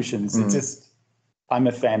solutions. It's just, I'm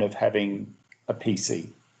a fan of having a PC.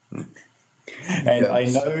 And I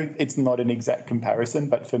know it's not an exact comparison,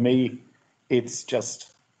 but for me, it's just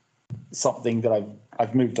something that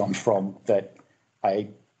I've moved on from, that I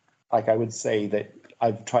would say that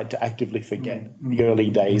I've tried to actively forget the early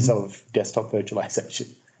days of desktop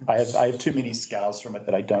virtualization. I have too many scars from it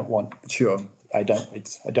that I don't want. Sure. I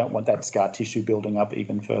don't want that scar tissue building up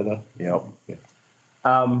even further. Yep.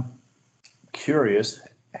 Yeah. Curious,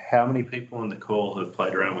 how many people on the call have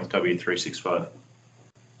played around with W365?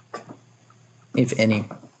 If any.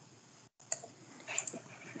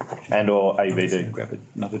 And or AVD? Grab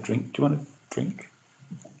another drink. Do you want a drink?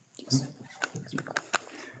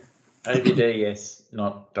 AVD, yes,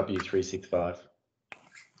 not W365.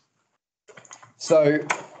 So,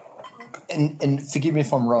 and forgive me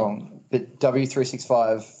if I'm wrong, but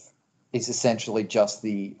W365 is essentially just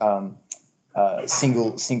the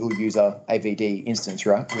single user AVD instance,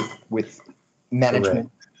 right? With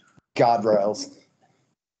management guardrails.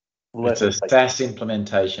 It's a SaaS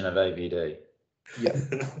implementation of AVD. Yeah.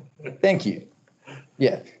 Thank you.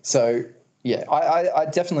 Yeah. So yeah, I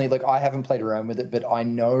definitely, like, I haven't played around with it, but I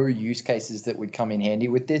know use cases that would come in handy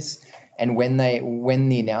with this. And when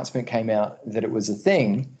the announcement came out that it was a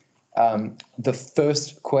thing, the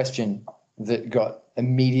first question that got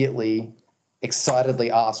immediately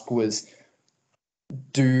excitedly asked was,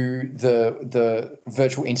 do the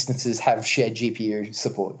virtual instances have shared GPU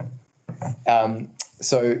support?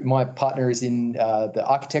 So my partner is in the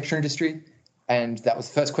architecture industry, and that was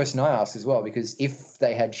the first question I asked as well, because if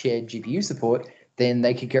they had shared GPU support, then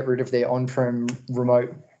they could get rid of their on-prem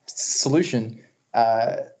remote solution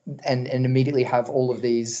and immediately have all of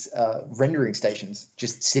these rendering stations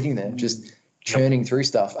just sitting there, just churning through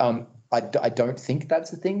stuff. I don't think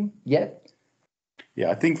that's a thing yet. Yeah,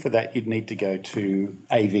 I think for that you'd need to go to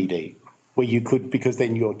AVD, where you could, because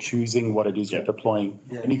then you're choosing what it is you're deploying,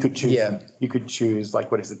 and you could choose like,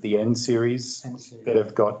 what is it, the N series that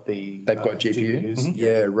have got they've got GPUs. Mm-hmm.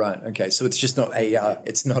 Yeah, right. Okay, so it's just not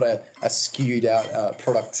a skewed out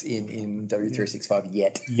product in W365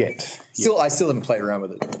 yet. I still haven't played around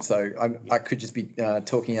with it, so I could just be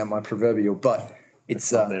talking out my proverbial, but it's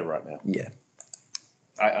not there right now. Yeah,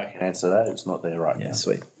 I can answer that. It's not there right now. Yeah,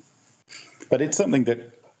 sweet. But it's something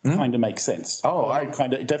that kind of makes sense.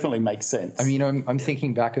 It definitely makes sense. I mean, I'm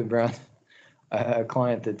thinking back around a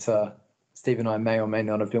client that Steve and I may or may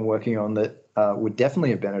not have been working on that would definitely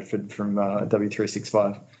have benefited from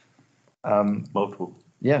W365. Multiple.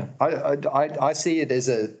 Yeah, I see it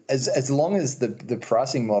as long as the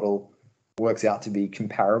pricing model works out to be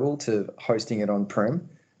comparable to hosting it on-prem,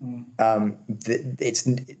 it's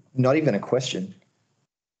not even a question.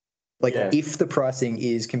 Like if the pricing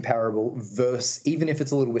is comparable versus even if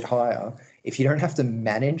it's a little bit higher, if you don't have to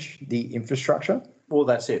manage the infrastructure. Well,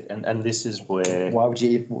 that's it. And this is where... Why would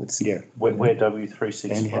you... Where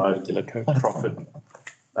W365 profit...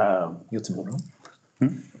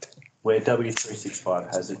 Where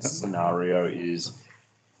W365 has its scenario is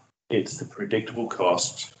it's the predictable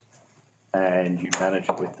cost and you manage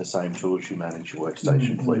it with the same tools you manage your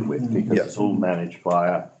workstation fleet with because it's all managed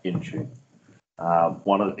via Intune.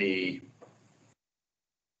 One of the...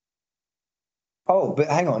 Oh, but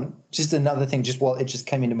hang on. Just another thing, it just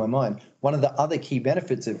came into my mind. One of the other key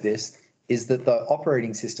benefits of this is that the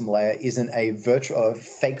operating system layer isn't a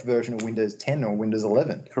fake version of Windows 10 or Windows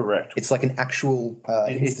 11. Correct. It's like an actual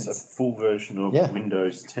It's a full version of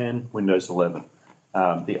Windows 10, Windows 11.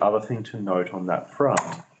 The other thing to note on that front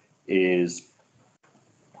is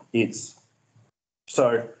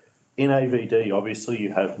so in AVD, obviously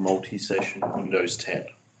you have multi-session Windows 10.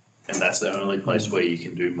 And that's the only place where you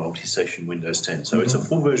can do multi-session Windows 10. So it's a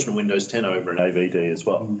full version of Windows 10 over in AVD as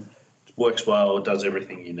well. It works well, it does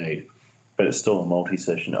everything you need, but it's still a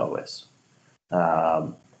multi-session OS.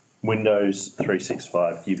 Windows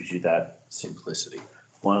 365 gives you that simplicity.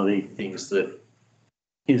 One of the things that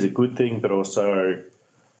is a good thing, but also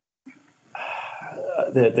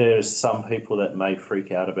there's some people that may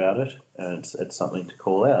freak out about it, and it's something to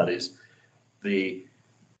call out, is the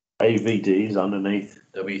AVDs underneath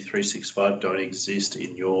W365 don't exist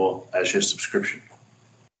in your Azure subscription.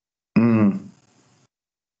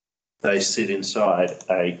 They sit inside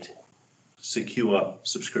a secure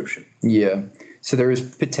subscription. Yeah. So there is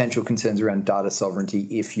potential concerns around data sovereignty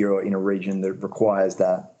if you're in a region that requires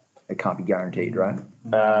that. It can't be guaranteed, right?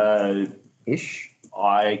 Ish?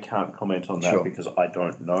 I can't comment on that because I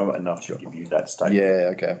don't know enough to give you that statement.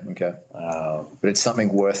 Yeah, okay. But it's something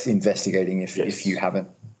worth investigating if you haven't.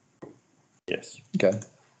 Yes. Okay.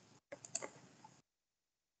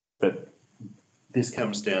 But this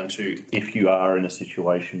comes down to if you are in a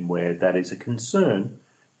situation where that is a concern,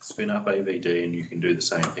 spin up AVD and you can do the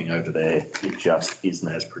same thing over there. It just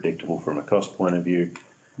isn't as predictable from a cost point of view.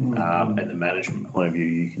 And the management point of view,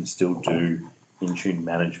 you can still do Intune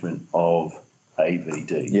management of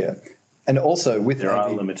AVD. Yeah. And also with there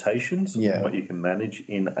are limitations on what you can manage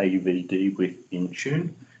in AVD with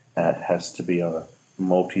Intune. It has to be a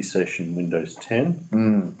multi-session Windows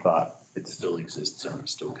 10, but it still exists and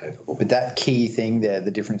it's still capable. But that key thing there, the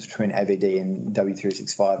difference between AVD and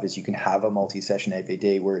W365 is you can have a multi-session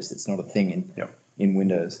AVD, whereas it's not a thing in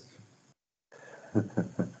Windows.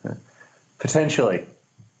 Potentially.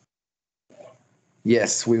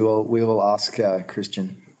 Yes, we will ask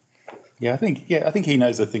Christian. I think he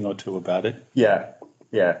knows a thing or two about it. Yeah.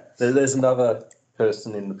 There's another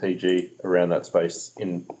person in the PG around that space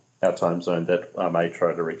in our time zone that I may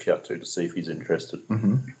try to reach out to see if he's interested.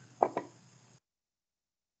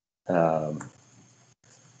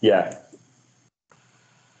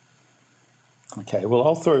 Okay, well,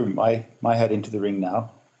 I'll throw my hat into the ring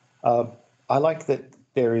now. I like that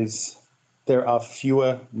there are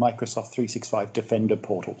fewer Microsoft 365 Defender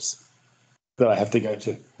portals that I have to go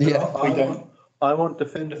to. I want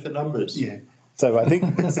Defender for numbers. Yeah. So I think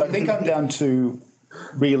I'm down to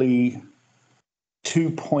really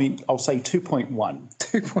 2.1.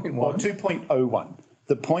 2.1. Or 2.01.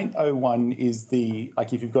 The 0.01 is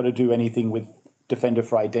if you've got to do anything with Defender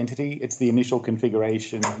for Identity, it's the initial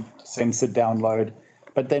configuration, sensor download.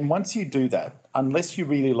 But then once you do that, unless you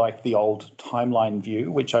really like the old timeline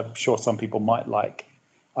view, which I'm sure some people might like,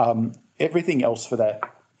 everything else for that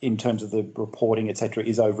in terms of the reporting, etc.,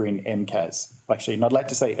 is over in MCAS. Actually, not allowed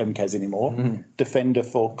to say MCAS anymore. Defender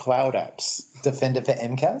for Cloud Apps. Defender for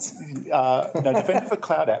MCAS? No, Defender for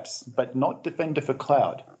Cloud Apps, but not Defender for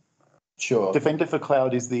Cloud. Sure. Defender for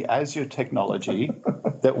Cloud is the Azure technology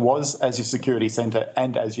that was Azure Security Center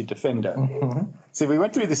and Azure Defender. So we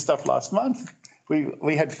went through this stuff last month.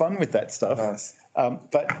 We had fun with that stuff. Nice.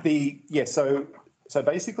 So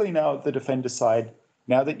basically now the Defender side,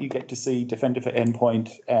 now that you get to see Defender for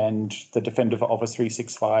Endpoint and the Defender for Office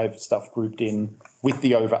 365 stuff grouped in with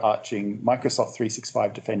the overarching Microsoft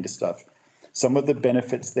 365 Defender stuff, some of the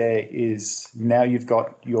benefits there is now you've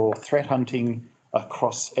got your threat hunting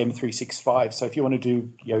across M365. So if you want to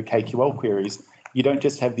do KQL queries, you don't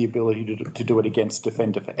just have the ability to do it against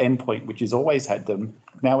Defender for Endpoint, which has always had them.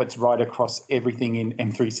 Now it's right across everything in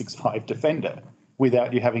M365 Defender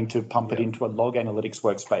without you having to pump it into a log analytics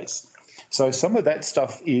workspace. So some of that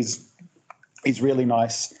stuff is really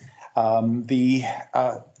nice. And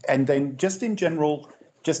then just in general,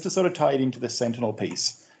 just to sort of tie it into the Sentinel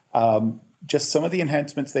piece, just some of the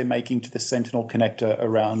enhancements they're making to the Sentinel connector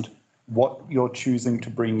around what you're choosing to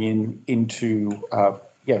bring into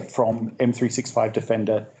from M365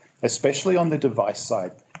 Defender, especially on the device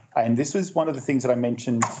side. And this was one of the things that I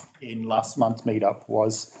mentioned in last month's meetup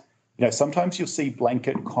was, sometimes you'll see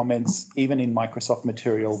blanket comments, even in Microsoft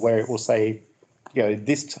material, where it will say,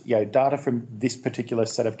 this, data from this particular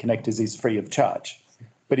set of connectors is free of charge.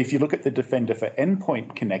 But if you look at the Defender for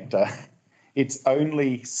Endpoint connector, it's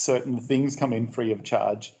only certain things come in free of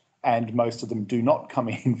charge, and most of them do not come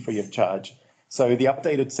in free of charge. So the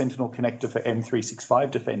updated Sentinel connector for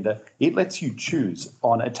M365 Defender, it lets you choose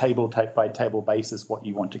on a table by table basis what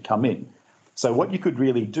you want to come in. So what you could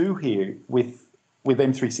really do here with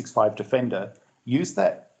M365 Defender, use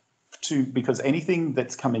that because anything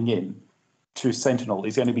that's coming in to Sentinel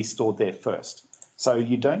is going to be stored there first. So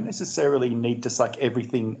you don't necessarily need to suck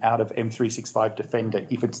everything out of M365 Defender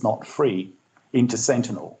if it's not free into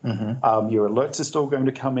Sentinel. Your alerts are still going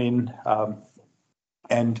to come in,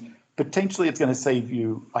 and potentially it's going to save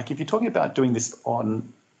you, like if you're talking about doing this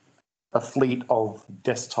on a fleet of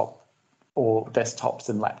desktops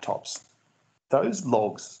and laptops, those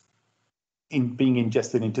logs being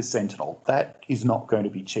ingested into Sentinel, that is not going to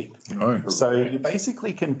be cheap. No. So you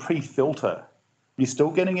basically can pre-filter. You're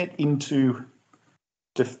still getting it into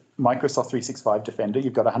Microsoft 365 Defender.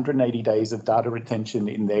 You've got 180 days of data retention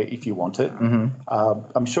in there if you want it.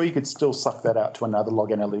 I'm sure you could still suck that out to another log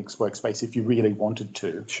analytics workspace if you really wanted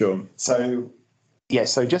to. Sure. So,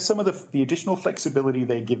 so just some of the additional flexibility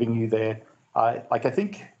they're giving you there. I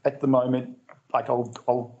think at the moment,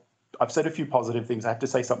 I've said a few positive things. I have to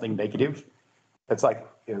say something negative. It's like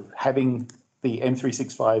having the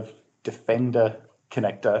M365 Defender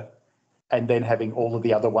connector and then having all of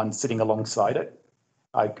the other ones sitting alongside it.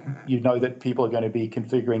 That people are going to be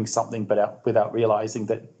configuring something without realizing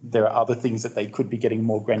that there are other things that they could be getting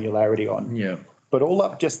more granularity on. Yeah. But all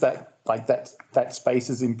up, just that space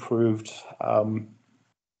is improved. I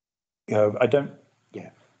don't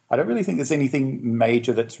really think there's anything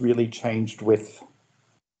major that's really changed with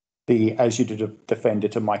the Azure Defender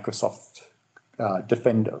to Microsoft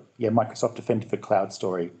Defender. Microsoft Defender for Cloud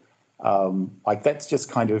Story. That's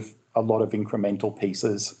just kind of a lot of incremental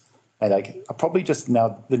pieces. And probably just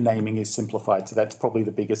now the naming is simplified, so that's probably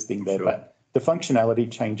the biggest thing there. Sure. But the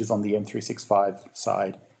functionality changes on the M365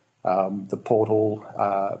 side. The portal,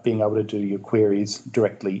 being able to do your queries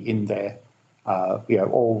directly in there,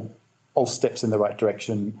 all steps in the right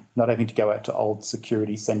direction, not having to go out to old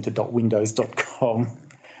securitycenter.windows.com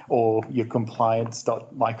or your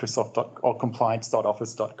compliance.microsoft or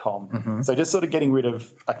compliance.office.com. So just sort of getting rid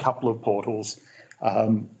of a couple of portals.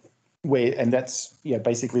 And that's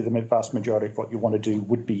basically the vast majority of what you want to do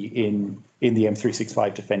would be in the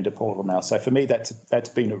M365 Defender portal now. So for me, that's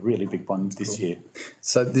been a really big one this year.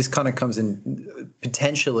 So this kind of comes in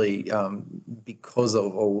potentially because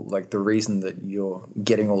of the reason that you're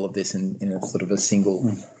getting all of this in a sort of a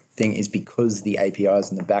single thing is because the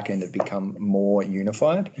APIs in the back end have become more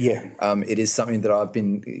unified. Yeah. It is something that I've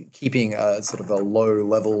been keeping a sort of a low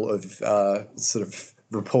level of sort of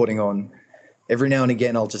reporting on. Every now and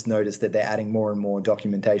again, I'll just notice that they're adding more and more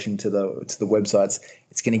documentation to the websites.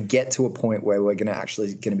 It's going to get to a point where we're going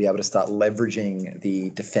to be able to start leveraging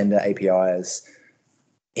the Defender APIs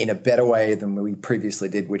in a better way than we previously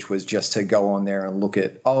did, which was just to go on there and look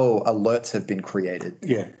at, alerts have been created.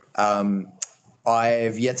 Yeah.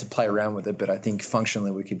 I've yet to play around with it, but I think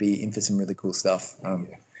functionally we could be in for some really cool stuff.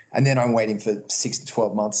 And then I'm waiting for 6 to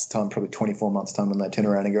 12 months time, probably 24 months time when they turn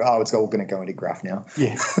around and go, it's all going to go into Graph now.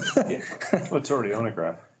 Yeah. Well, it's already on a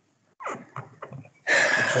graph.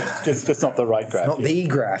 Just not the right graph. Not the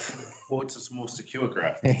graph. Well, it's a more secure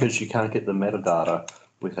graph because you can't get the metadata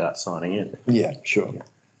without signing in. Yeah, sure.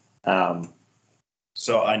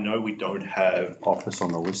 So I know we don't have Office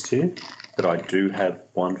on the list here, but I do have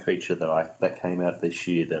one feature that came out this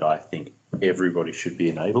year that I think everybody should be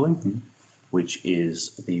enabling, which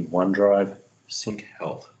is the OneDrive Sync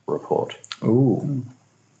Health report. Ooh.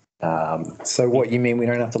 So what, you mean we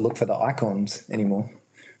don't have to look for the icons anymore?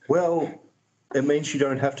 Well, it means you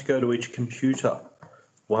don't have to go to each computer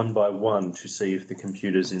one by one to see if the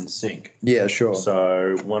computer's in sync. Yeah, sure.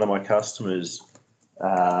 So one of my customers,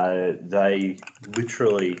 they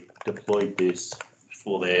literally deployed this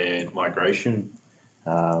for their migration.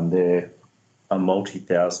 They're a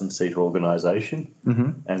multi-thousand-seat organisation,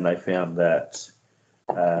 and they found that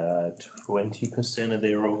 20% of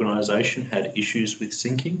their organisation had issues with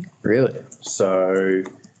syncing. Really? So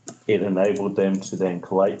it enabled them to then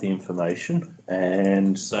collate the information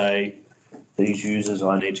and say, these users,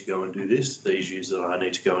 I need to go and do this. These users, I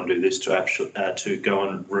need to go and do this to go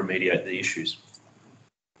and remediate the issues.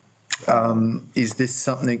 Is this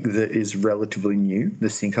something that is relatively new, the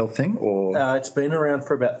sync health thing, or? It's been around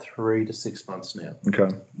for about 3 to 6 months now. Okay.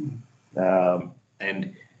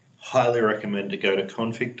 And highly recommend to go to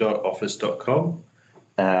config.office.com,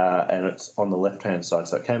 and it's on the left-hand side.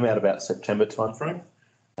 So it came out about September timeframe,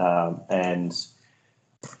 and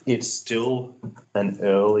it's still an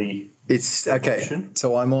early. It's okay.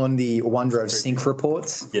 So I'm on the OneDrive sync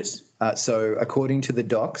reports. Yes. So according to the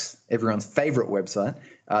docs, everyone's favorite website,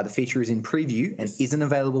 the feature is in preview and isn't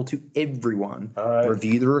available to everyone.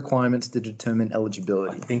 Review the requirements to determine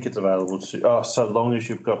eligibility. I think it's available to, so long as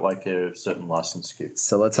you've got like a certain license SKU.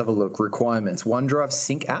 So let's have a look. Requirements. OneDrive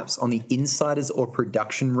sync apps on the insiders or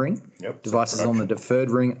production ring. Yep. Devices on the deferred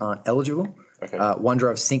ring aren't eligible. Okay.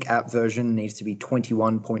 OneDrive sync app version needs to be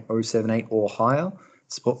 21.078 or higher.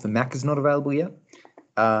 Support for Mac is not available yet.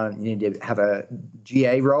 You need to have a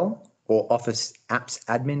GA role or Office Apps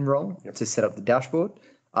admin role to set up the dashboard.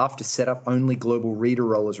 After setup, only global reader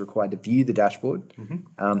role is required to view the dashboard,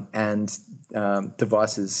 and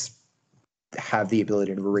devices have the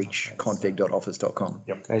ability to reach config.office.com.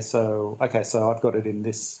 Yep. Okay, so I've got it in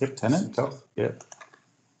this tenant. Yep.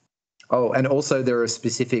 Oh, and also there are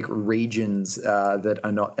specific regions that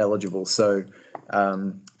are not eligible. So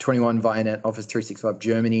 21 Vianet, Office 365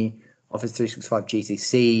 Germany, Office 365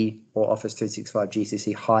 GCC, or Office 365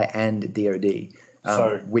 GCC High and DoD,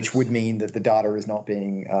 which would mean that the data is not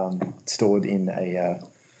being stored in a...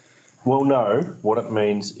 Well, no. What it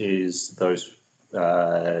means is those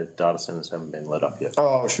data centers haven't been let up yet.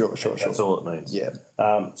 Oh, sure. That's all it means. Yeah.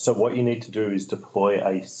 So what you need to do is deploy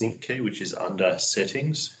a sync key, which is under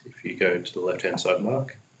settings. If you go to the left-hand side,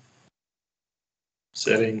 Mark,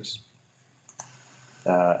 settings,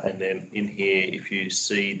 and then in here, if you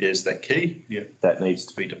see there's that key, that needs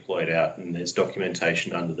to be deployed out, and there's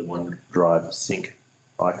documentation under the OneDrive sync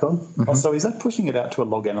icon. Oh, so is that pushing it out to a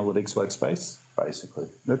log analytics workspace? Basically.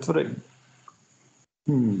 That's what it...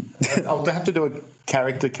 I'll have to do a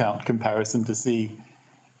character count comparison to see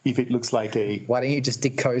if it looks like a... Why don't you just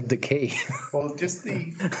decode the key? Well, just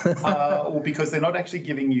the... well, because they're not actually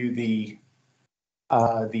giving you the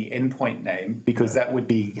endpoint name, because that would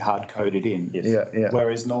be hard-coded in. Yes. Yeah.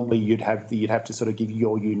 Whereas normally you'd have to sort of give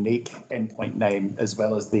your unique endpoint name as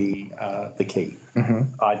well as the key.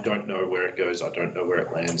 I don't know where it goes. I don't know where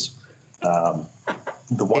it lands.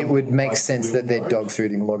 It would make sense that they're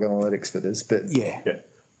dog-fooding log analytics for this, but...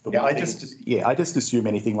 I just assume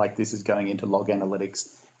anything like this is going into log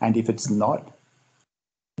analytics, and if it's not,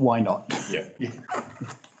 why not? Yeah.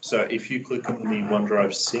 So if you click on the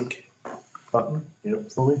OneDrive sync button,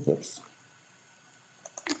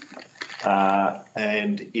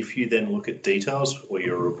 and if you then look at details or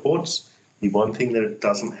your reports, the one thing that it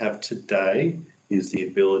doesn't have today is the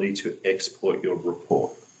ability to export your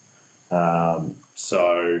report.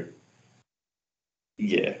 So,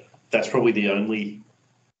 yeah, that's probably the only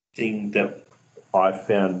thing that I've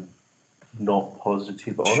found not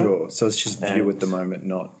positive on it. Sure, so it's just view at the moment,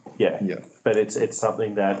 not... Yeah, but it's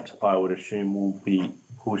something that I would assume will be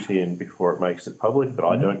put in before it makes it public, but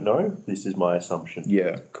I don't know. This is my assumption.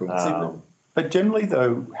 Yeah, cool. But generally,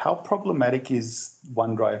 though, how problematic is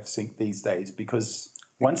OneDrive Sync these days? Because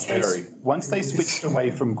once they switched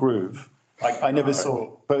away from Groove, I never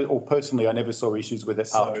saw, or personally, I never saw issues with it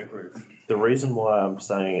after Groove. The reason why I'm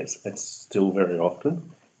saying it's still very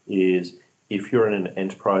often is if you're in an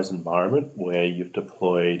enterprise environment where you've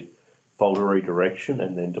deployed folder redirection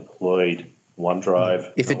and then deployed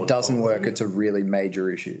OneDrive. If it doesn't work, it's a really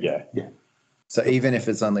major issue. Yeah. So even if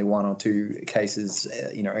it's only 1 or 2 cases,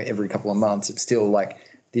 every couple of months, it's still like,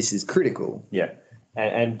 this is critical. Yeah.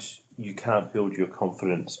 And you can't build your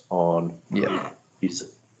confidence on is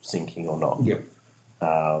it syncing or not. Yeah.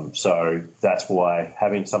 So that's why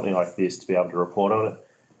having something like this to be able to report on it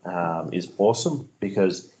is awesome,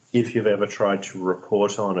 because if you've ever tried to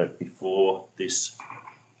report on it before this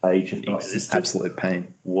agent existed, absolute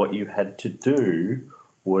pain. What you had to do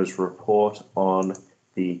was report on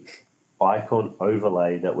the icon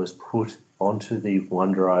overlay that was put onto the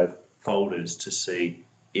OneDrive folders to see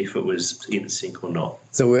if it was in sync or not.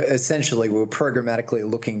 So we're programmatically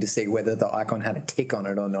looking to see whether the icon had a tick on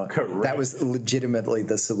it or not. Correct. That was legitimately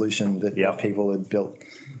the solution that people had built.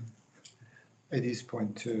 At this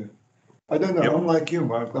point too. I don't know, I'm like you,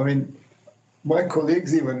 Mark. I mean, my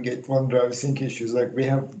colleagues even get OneDrive sync issues. Like we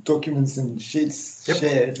have documents and sheets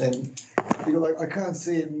shared, and You're like, I can't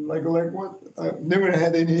see it. Like what? I've never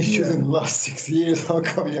had any issues in the last 6 years. How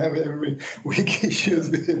come you have every week issues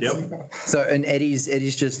with it? Yep. So, and Eddie's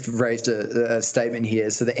just raised a statement here.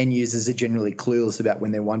 So the end users are generally clueless about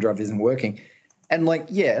when their OneDrive isn't working. And like,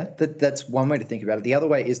 yeah, that's one way to think about it. The other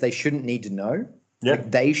way is they shouldn't need to know. Yeah.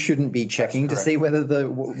 Like, they shouldn't be checking to see whether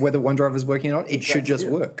OneDrive is working or not. It should just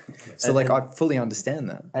work. So I fully understand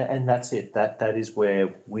that. And that's it. That is where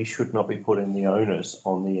we should not be putting the onus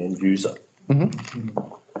on the end user.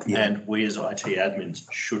 Mm-hmm. And we as IT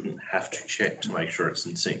admins shouldn't have to check to make sure it's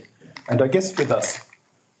in sync. And I guess with us,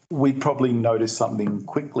 we'd probably notice something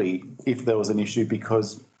quickly if there was an issue,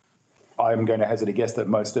 because I'm going to hazard a guess that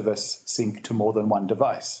most of us sync to more than one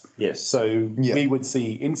device. Yes. So we would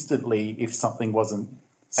see instantly if something wasn't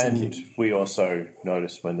synced. And we also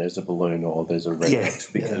notice when there's a balloon or there's a red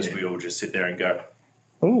X, Because we all just sit there and go,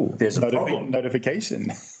 Oh, there's a problem.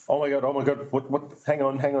 Notification. Oh my god! What? Hang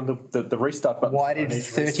on. The restart button. Why did I need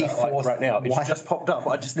to restart, 34 right now? It's why- just popped up.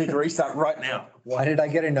 I just need to restart right now. Why did I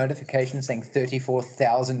get a notification saying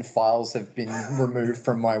 34,000 files have been removed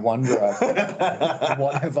from my OneDrive?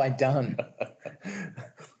 What have I done?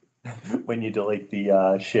 When you delete the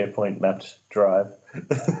SharePoint mapped drive.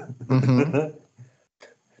 Mm-hmm.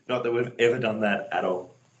 not that we've ever done that at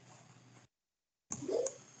all.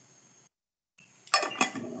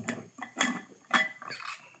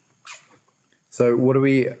 So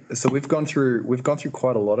we've gone through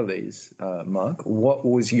quite a lot of these, Mark. What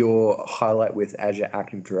was your highlight with Azure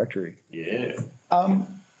Active Directory? Yeah.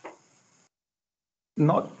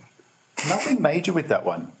 Nothing major with that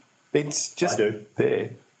one. It's just there.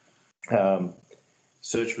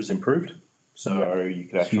 Search was improved, so you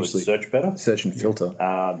could actually Hugely. search better. Search and filter.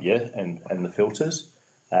 And the filters.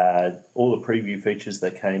 All the preview features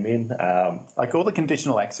that came in. Like all the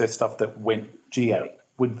conditional access stuff that went GA.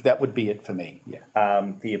 That would be it for me.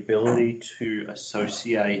 Yeah. The ability to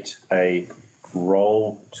associate a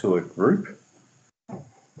role to a group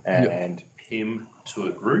and PIM to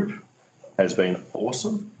a group has been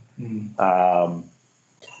awesome.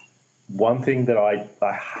 One thing that I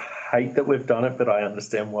hate that we've done it, but I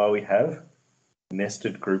understand why we have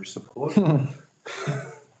nested group support.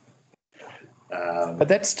 But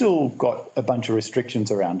that's still got a bunch of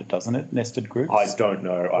restrictions around it, doesn't it? Nested groups. I don't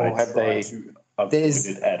know. I have try they- to avoid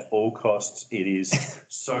it at all costs. It is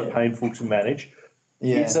so painful to manage.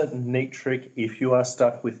 Yeah. Here's a neat trick if you are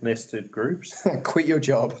stuck with nested groups. Quit your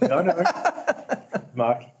job. No.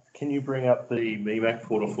 Mark, can you bring up the MeMac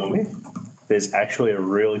portal for me? There's actually a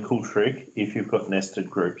really cool trick if you've got nested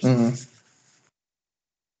groups. Mhm.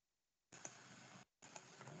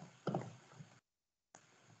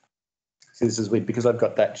 This is weird because I've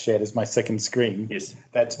got that shared as my second screen. Yes.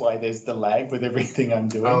 That's why there's the lag with everything I'm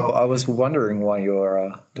doing. Oh, I was wondering why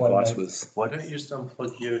your device not? was. Why don't you just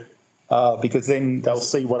unplug your... Because then they'll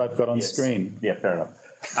see what I've got on screen. Yeah, fair enough.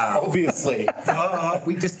 Obviously.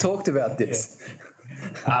 We just talked about this.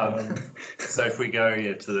 So if we go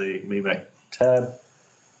to the MeMac tab,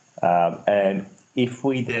 and if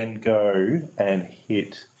we then go and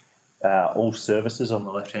hit all services on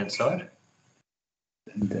the left-hand side,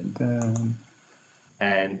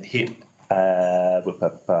 and hit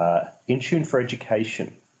Intune for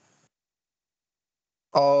Education.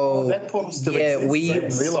 Oh, that portal still yeah. exists. I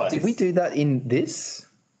didn't realise. Did we do that in this?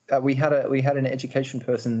 We had an education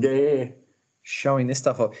person showing this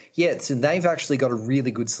stuff off. Yeah, so they've actually got a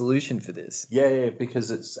really good solution for this. Yeah,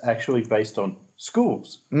 because it's actually based on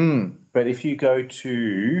schools. But if you go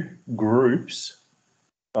to groups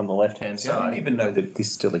on the left-hand I side, didn't even know that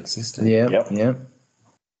this still existed. Yeah, Yep. yeah.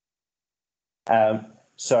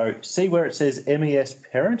 So see where it says MES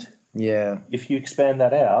parent? Yeah, If you expand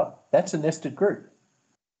that out, that's a nested group.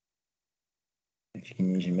 if you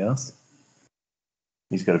can use your mouse.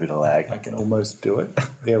 He's got a bit of lag. I can almost do it.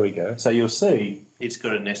 There we go. So you'll see, It's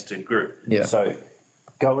got a nested group. Yeah. so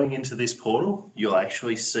Going into this portal, you'll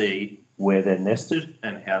actually see where they're nested.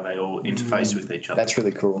 and how they all interface with each other. That's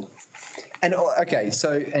really cool. And okay,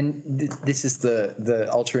 so this is the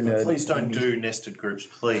ultra nerd. Please don't do nested groups,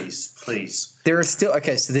 please. There are still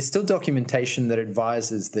so there's still documentation that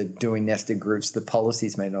advises that doing nested groups, the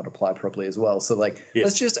policies may not apply properly as well. So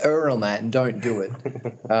let's just err on that and don't do it.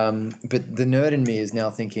 But the nerd in me is now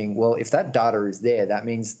thinking, well, if that data is there, that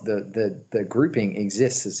means the grouping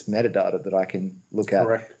exists as metadata that I can look at.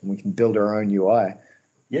 Correct. And we can build our own UI.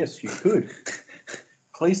 Yes, you could.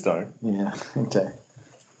 Please don't. Yeah. Okay.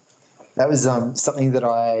 That was something that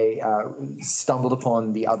I stumbled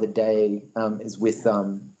upon the other day. Is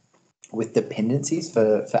with dependencies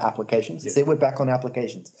for applications. See, we're back on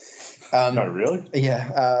applications. No, really?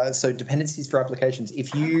 Yeah. So dependencies for applications.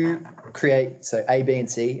 If you create A, B, and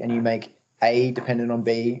C, and you make A dependent on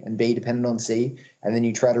B and B dependent on C, and then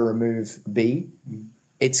you try to remove B,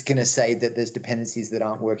 it's going to say that there's dependencies that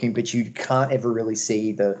aren't working, but you can't ever really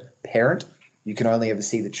see the parent. You can only ever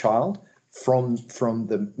see the child from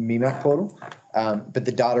the Meetup portal. But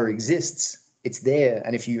the data exists. It's there.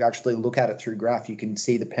 And if you actually look at it through graph, you can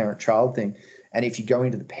see the parent-child thing. And if you go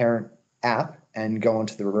into the parent app and go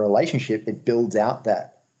onto the relationship, it builds out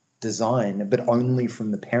that design, but only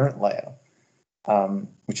from the parent layer,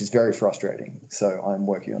 which is very frustrating. So I'm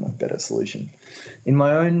working on a better solution in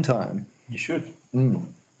my own time. You should.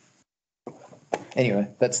 Anyway,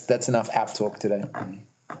 that's enough app talk today.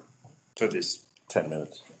 For this 10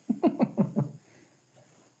 minutes.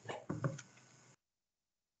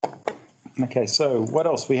 Okay, so what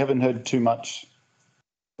else? We haven't heard too much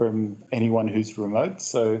from anyone who's remote.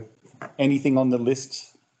 So anything on the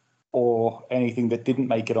list or anything that didn't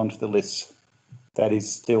make it onto the list that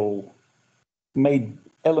is still made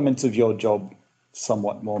elements of your job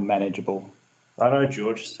somewhat more manageable? I know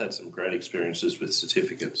George has had some great experiences with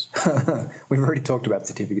certificates. We've already talked about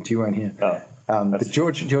certificates. You weren't here. But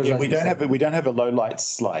George, Yeah, we don't have a low lights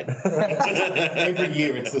slide. Every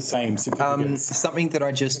year it's the same certificates. Something that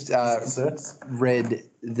I just read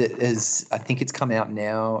that is, I think it's come out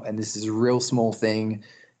now, and this is a real small thing,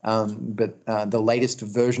 but the latest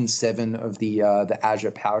version 7 of the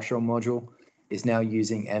Azure PowerShell module is now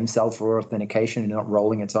using MSAL for authentication and not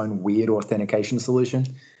rolling its own weird authentication solution.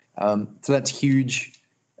 So that's huge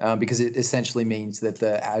because it essentially means that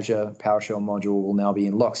the Azure PowerShell module will now be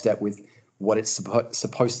in lockstep with what it's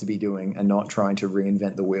supposed to be doing and not trying to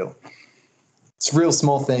reinvent the wheel. It's a real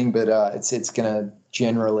small thing, but it's going to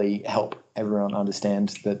generally help everyone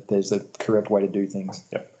understand that there's a correct way to do things.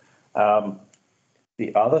 Yep.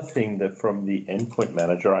 The other thing that from the endpoint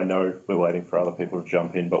manager, I know we're waiting for other people to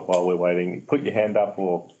jump in, but while we're waiting, put your hand up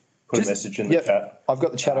or put a message in the chat. I've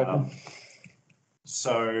got the chat open.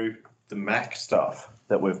 So the Mac stuff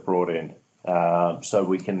that we've brought in, so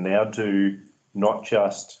we can now do not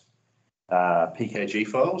just PKG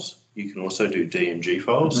files, you can also do DMG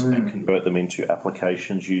files and convert them into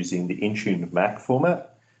applications using the Intune Mac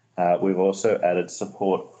format. We've also added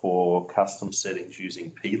support for custom settings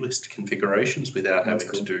using plist configurations without having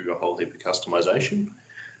to do a whole heap of customization.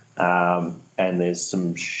 And there's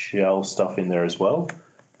some shell stuff in there as well.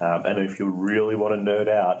 And if you really want to nerd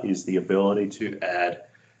out, is the ability to add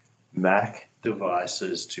Mac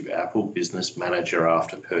devices to Apple Business Manager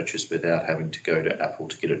after purchase without having to go to Apple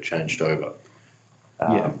to get it changed over.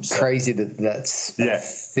 Crazy that's a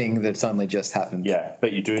thing that's only just happened. Yeah,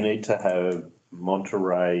 but you do need to have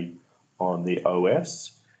Monterey on the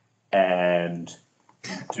OS and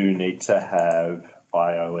do need to have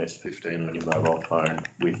iOS 15 on your mobile phone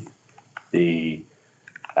with the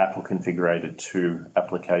Apple configured to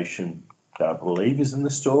application that I believe is in the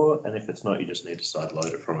store. And if it's not, you just need to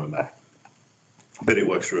sideload it from a Mac. But it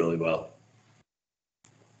works really well.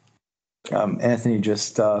 Anthony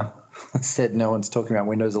just said no one's talking about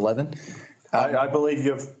Windows 11. I believe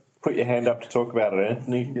you've put your hand up to talk about it,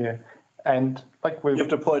 Anthony. Yeah. And like you've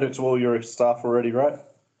deployed it to all your staff already, right?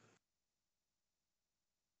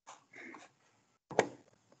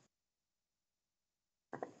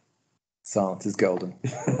 Silence is golden.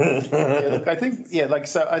 Look, I think,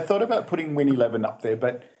 so I thought about putting Win 11 up there,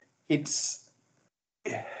 but it's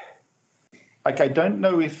like, I don't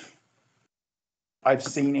know if I've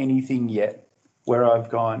seen anything yet where I've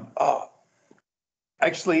gone,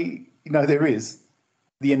 actually, there is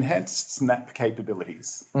the enhanced snap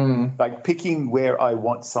capabilities, like picking where I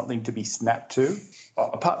want something to be snapped to,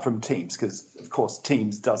 apart from Teams, because of course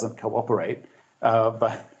Teams doesn't cooperate,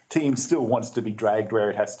 but Teams still wants to be dragged where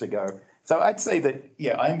it has to go. So I'd say that,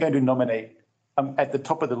 I'm going to nominate, at the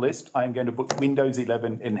top of the list, I'm going to put Windows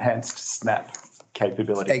 11 enhanced snap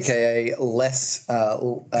capabilities. AKA less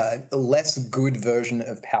good version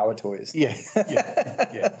of Power Toys. Yeah.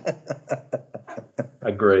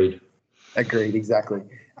 Agreed, exactly.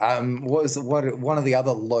 One of the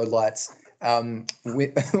other lowlights,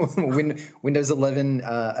 Windows 11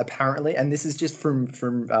 apparently, and this is just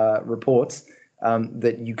from reports,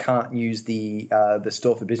 that you can't use the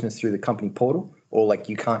store for business through the company portal, or like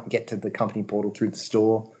you can't get to the company portal through the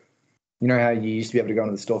store. You know how you used to be able to go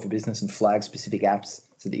into the store for business and flag specific apps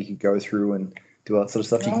so that you could go through and do all that sort of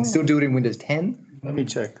stuff. You can still do it in Windows 10. Let me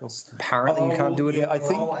check. Apparently you can't do it. Yeah, I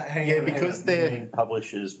think, because they're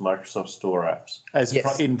publishes Microsoft Store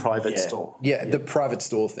apps in private store. Yeah, the private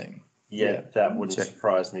store thing. Yeah, that wouldn't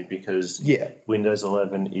surprise me because Windows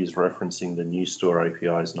 11 is referencing the new store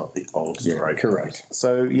APIs, not the old store APIs. Correct.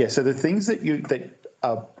 So the things that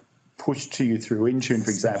pushed to you through Intune, for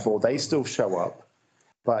example, they still show up.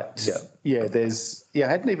 But I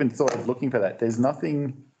hadn't even thought of looking for that. There's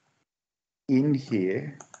nothing in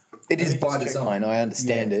here. It is by design. I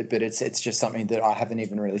understand it, but it's just something that I haven't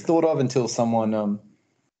even really thought of until someone.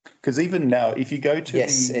 Because even now, if you go to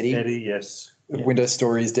Eddie, yes. Windows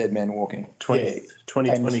Stories, Dead Man Walking.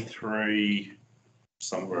 2023,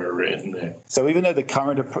 somewhere around there. So even though the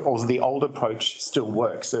current or the old approach still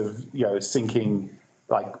works of syncing,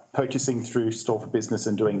 like purchasing through Store for Business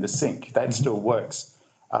and doing the sync, that still works.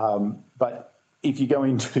 But if you go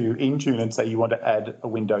into Intune and say you want to add a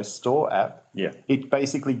Windows Store app, it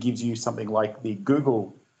basically gives you something like the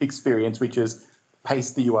Google experience, which is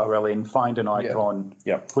paste the URL in, find an icon,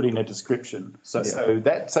 put in a description. So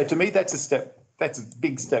to me that's a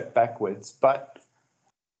big step backwards. But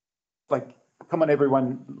come on,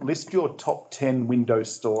 everyone, list your top 10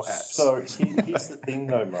 Windows Store apps. So here's the thing,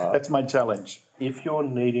 though, Mark. That's my challenge. If you're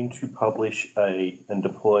needing to publish and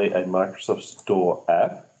deploy a Microsoft Store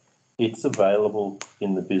app, it's available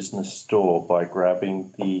in the business store by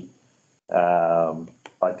grabbing the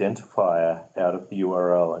identifier out of the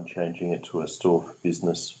URL and changing it to a Store for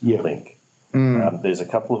Business link. There's a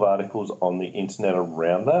couple of articles on the internet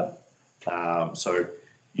around that. So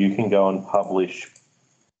you can go and publish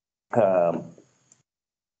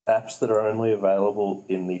apps that are only available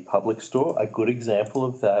in the public store. A good example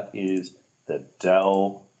of that is the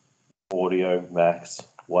Dell Audio Max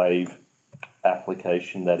Wave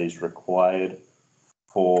application that is required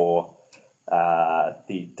for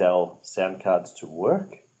the Dell sound cards to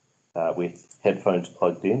work with headphones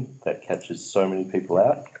plugged in. That catches so many people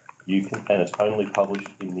out. And it's only published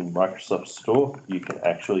in the Microsoft Store. You can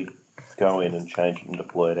actually go in and change it and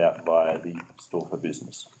deploy it out via the Store for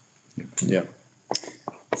Business. Yeah.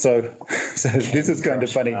 So this is kind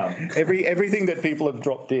of funny. Everything that people have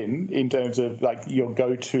dropped in terms of like your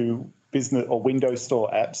go-to business or Windows Store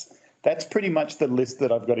apps, that's pretty much the list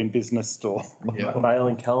that I've got in Business Store. Mail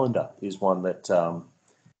and calendar is one that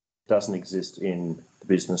doesn't exist in the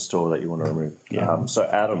Business Store that you want to remove. So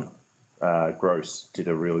Adam Gross did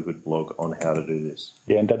a really good blog on how to do this.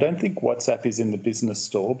 Yeah, and I don't think WhatsApp is in the Business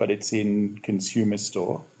Store, but it's in Consumer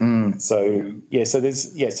Store. So you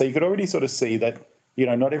could already sort of see that,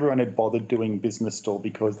 not everyone had bothered doing Business Store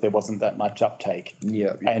because there wasn't that much uptake.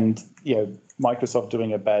 Yeah. And, Microsoft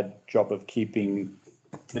doing a bad job of keeping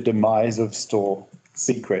the demise of Store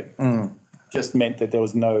secret just meant that there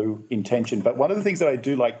was no intention. But one of the things that I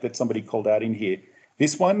do like that somebody called out in here,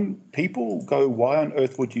 this one, people go, why on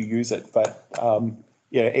earth would you use it? But,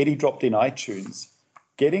 Eddie dropped in iTunes.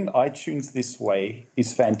 Getting iTunes this way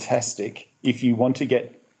is fantastic. If you want to do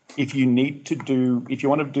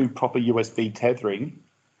proper USB tethering,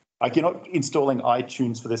 like you're not installing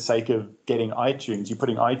iTunes for the sake of getting iTunes. You're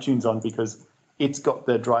putting iTunes on because it's got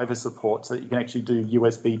the driver support so that you can actually do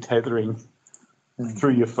USB tethering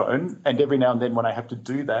through your phone. And every now and then when I have to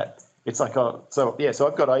do that, it's like, so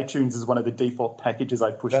I've got iTunes as one of the default packages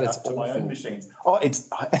I push out for my own machines. Oh, it's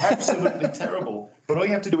absolutely terrible. But all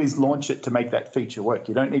you have to do is launch it to make that feature work.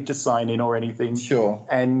 You don't need to sign in or anything. Sure.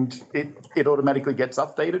 And it automatically gets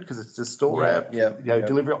updated because it's a store app,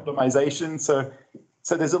 delivery optimization. So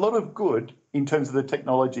there's a lot of good in terms of the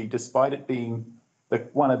technology, despite it being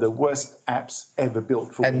one of the worst apps ever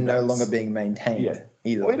built for and Windows. no longer being maintained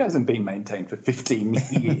either. Well, it hasn't been maintained for 15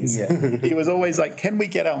 years. It was always like, can we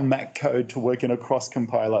get our Mac code to work in a cross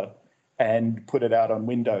compiler and put it out on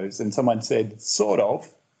Windows? And someone said, sort of.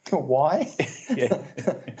 Why?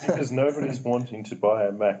 Because nobody's wanting to buy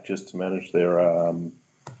a Mac just to manage their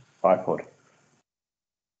iPod.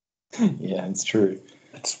 Yeah, it's true.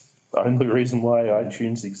 It's the only reason why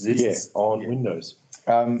iTunes exists on Windows.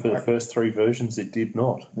 For the first 3 versions, it did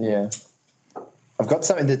not. Yeah. I've got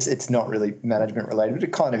something it's not really management related, but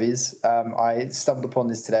it kind of is. I stumbled upon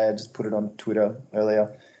this today. I just put it on Twitter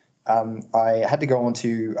earlier. I had to go on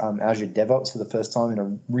to Azure DevOps for the first time in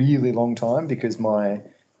a really long time because the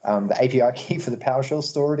API key for the PowerShell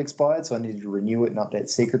store had expired, so I needed to renew it and update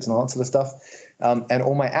secrets and all that sort of stuff. And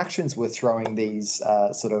all my actions were throwing these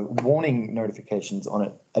sort of warning notifications on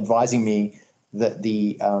it, advising me that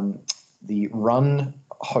the run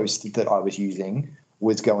host that I was using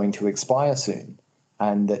was going to expire soon.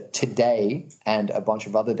 And that today and a bunch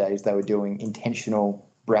of other days, they were doing intentional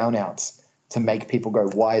brownouts to make people go,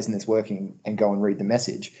 why isn't this working? And go and read the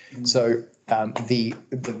message. So the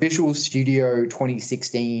Visual Studio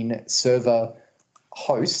 2016 server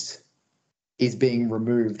host is being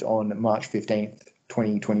removed on March 15th,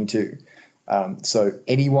 2022. So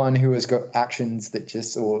anyone who has got actions that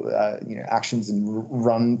actions and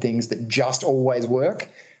run things that just always work,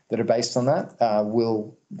 that are based on that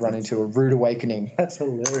will run into a rude awakening. That's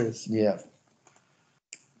hilarious. Yeah.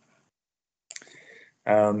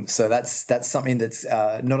 So that's something that's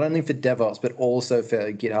not only for DevOps, but also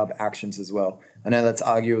for GitHub Actions as well. I know that's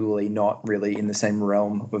arguably not really in the same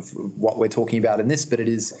realm of what we're talking about in this, but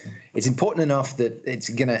it's important enough that it's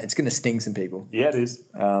gonna sting some people. Yeah, it is.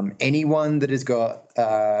 Anyone that has got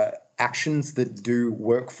actions that do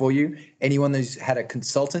work for you, anyone who's had a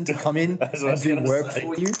consultant to come in and do work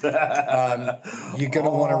for you, you're gonna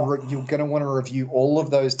want to review all of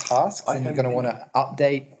those tasks, and you're gonna want to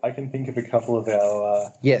update. I can think of a couple of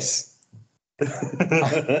our. Yes.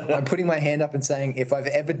 I'm putting my hand up and saying, if I've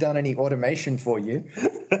ever done any automation for you,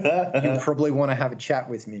 you probably want to have a chat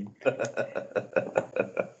with me.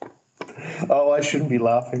 Oh, I shouldn't be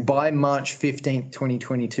laughing. By March 15th,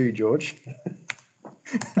 2022, George.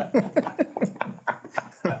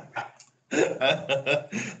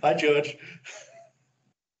 Hi, George.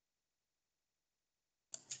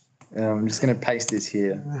 I'm just going to paste this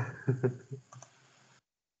here.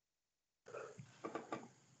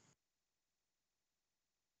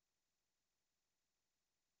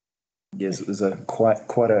 Yes, it was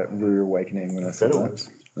quite a rude awakening when I saw that.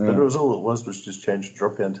 But it was all it was just change the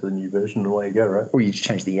drop down to the new version and away you go, right? Or you just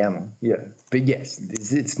change the YAML. Yeah. But yes,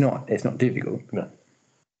 it's not difficult. No.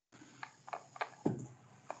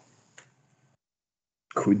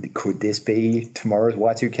 Could this be tomorrow's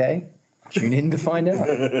Y2K? Tune in to find out.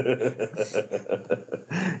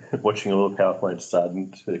 Watching all the power plants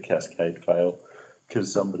starting to cascade fail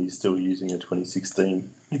because somebody's still using a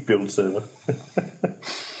 2016 build server.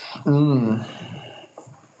 I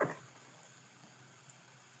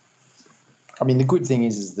mean, the good thing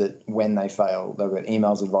is that when they fail, they've got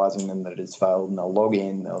emails advising them that it has failed, and they'll log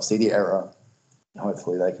in, they'll see the error.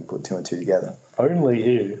 Hopefully they can put two and two together. Only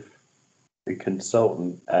if the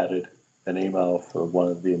consultant added an email for one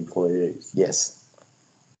of the employees. Yes.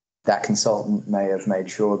 That consultant may have made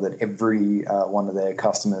sure that every one of their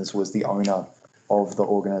customers was the owner of the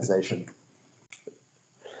organization.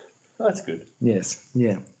 That's good. Yes.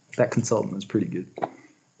 Yeah. That consultant was pretty good.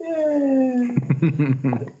 Yeah.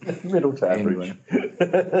 Middle to average.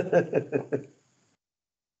 Anyway.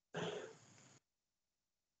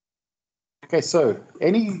 Okay, so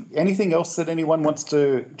anything else that anyone wants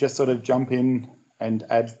to just sort of jump in and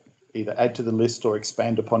either add to the list or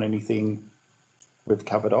expand upon anything we've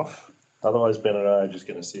covered off? Otherwise, Ben and I are just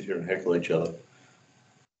going to sit here and heckle each other.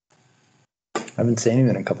 I haven't seen him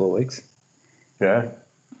in a couple of weeks. Yeah.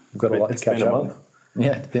 We've got a lot to catch up month. on.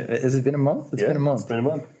 Yeah. Has it been a month? It's been a month. It's been a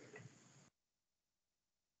month.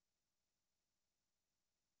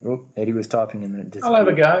 Oh, Eddie was typing and then it I'll have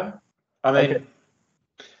a go. I mean, Okay.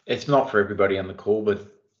 It's not for everybody on the call, but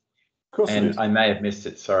Of course it and is. I may have missed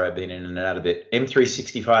it. Sorry, I've been in and out a bit.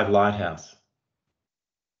 M365 Lighthouse.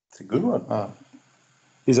 It's a good one.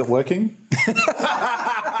 Is it working?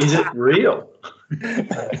 Is it real?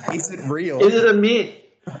 Is it real? Is it a myth?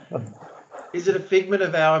 Is it a figment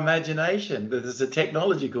of our imagination that there's a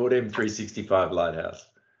technology called M365 Lighthouse?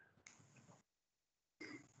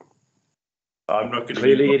 I'm not going to.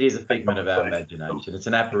 Clearly, it is a figment of our imagination. It's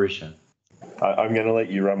an apparition. I'm going to let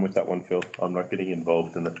you run with that one, Phil. I'm not getting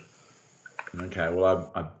involved in it. Okay,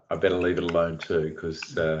 well, I better leave it alone too,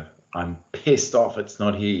 because I'm pissed off it's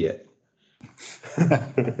not here yet.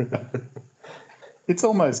 It's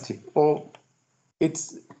almost here. Well,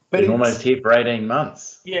 it's almost here for 18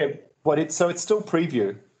 months. Yeah, but it's still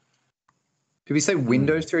preview. Did we say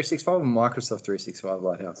Windows 365 or Microsoft 365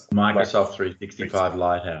 Lighthouse? Microsoft 365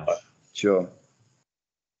 Lighthouse. Sure.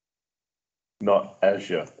 Not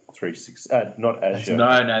Azure 365. Not Azure. No,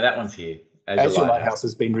 that one's here. Azure Lighthouse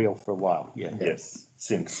has been real for a while. Yeah. Yes,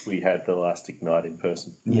 since we had the last Ignite in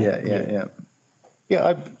person. Yeah. Yeah,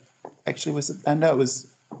 I actually was. I know it was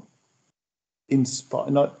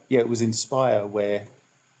Inspire. It was Inspire where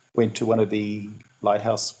went to one of the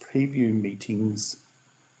Lighthouse preview meetings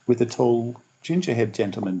with a tall gingerhead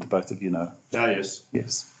gentleman. Both of you know. Oh yes.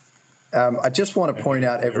 Yes. I just want to point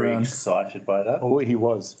out Very everyone. excited by that. Oh, he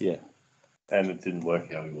was. Yeah. And it didn't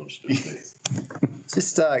work how we wanted it to.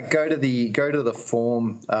 Just go to the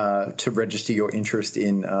form to register your interest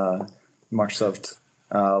in Microsoft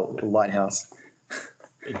Lighthouse.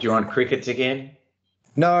 Do you want crickets again?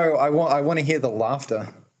 No, I want to hear the laughter.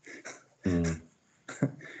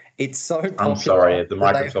 It's so popular. I'm sorry, as the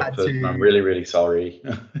Microsoft person, I'm really, really sorry.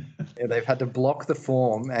 Yeah, they've had to block the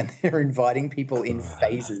form and they're inviting people in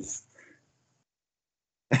phases.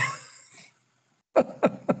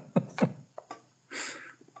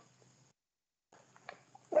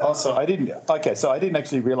 Also, I didn't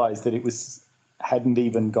actually realize that it hadn't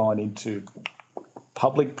even gone into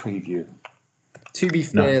public preview. To be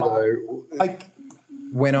fair, though,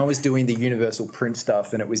 when I was doing the universal print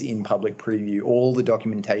stuff and it was in public preview, all the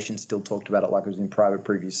documentation still talked about it like it was in private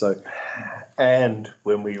preview. So, And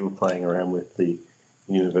when we were playing around with the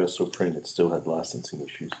universal print, it still had licensing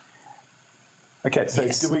issues. Okay, so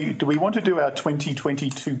do we want to do our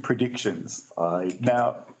 2022 predictions?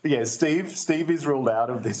 Steve is ruled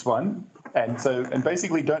out of this one, and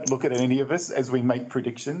basically don't look at any of us as we make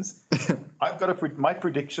predictions. I've got my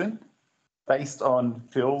prediction based on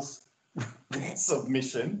Phil's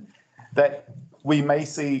submission that we may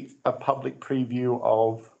see a public preview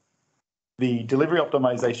of the delivery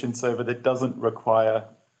optimization server that doesn't require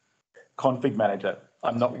config manager.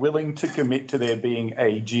 I'm not willing to commit to there being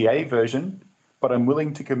a GA version, but I'm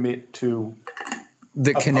willing to commit to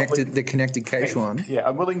the connected cache one. Yeah,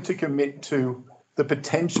 I'm willing to commit to the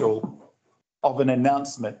potential of an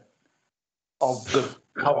announcement of the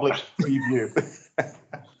public preview.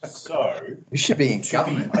 So You should be in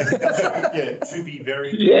government. To be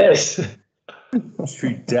very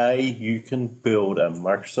today you can build a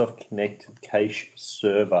Microsoft connected cache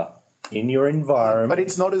server in your environment. But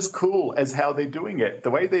it's not as cool as how they're doing it. The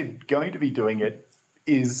way they're going to be doing it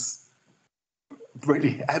is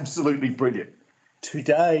brilliant, absolutely brilliant.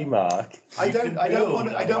 Today, Mark, I don't want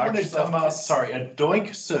to a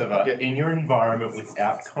Doink server in your environment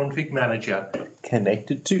without config manager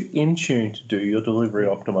connected to Intune to do your delivery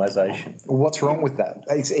optimization. What's wrong with that?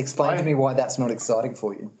 Explain to me why that's not exciting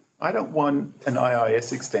for you. I don't want an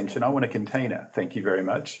IIS extension. I want a container. Thank you very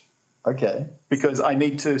much. Okay. Because I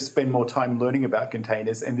need to spend more time learning about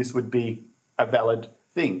containers, and this would be a valid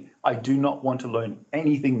thing. I do not want to learn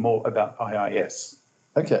anything more about IIS.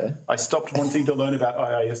 Okay. I stopped wanting to learn about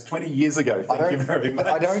IIS 20 years ago. Thank you very much.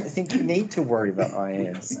 I don't think you need to worry about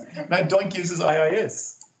IIS. No, Doink uses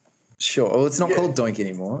IIS. Sure. Well, it's not called Doink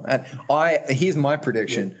anymore. And here's my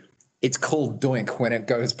prediction. Yeah. It's called Doink when it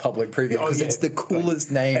goes public preview because it's the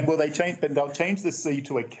coolest name. And they'll change the C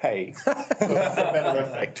to a K. So it's a better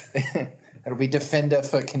effect. It'll be Defender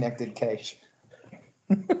for connected cache.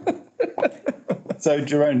 So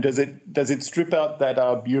Jerome, does it strip out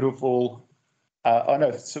that beautiful?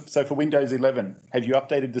 So for Windows 11, have you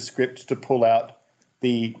updated the script to pull out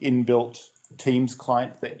the inbuilt Teams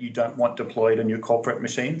client that you don't want deployed on your corporate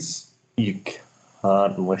machines? You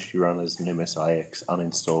can't unless you run as an MSIX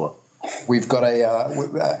uninstaller. We've got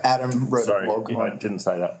Adam wrote a blog. I didn't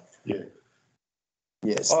say that. Yeah.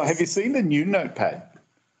 Yes. Oh, have you seen the new Notepad?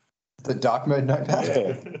 The dark mode Notepad?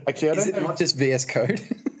 Yeah. Actually, I don't know. Not just VS Code?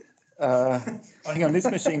 Hang on, this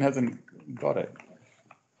machine hasn't got it.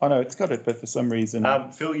 Oh, no, it's got it, but for some reason...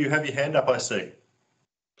 Phil, you have your hand up, I see.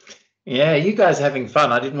 Yeah, you guys are having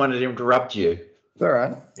fun. I didn't want to interrupt you. It's all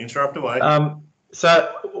right. Interrupt away.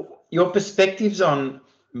 So your perspectives on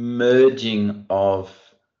merging of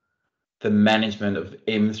the management of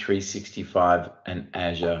M365 and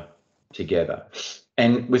Azure together,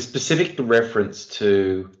 and with specific reference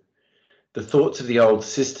to the thoughts of the old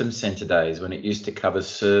System Center days when it used to cover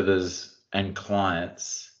servers and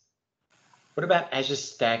clients. What about Azure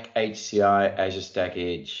Stack HCI, Azure Stack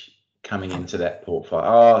Edge coming into that portfolio?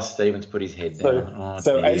 Oh, Stephen's put his head down.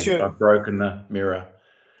 Azure, I've broken the mirror.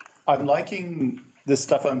 I'm liking the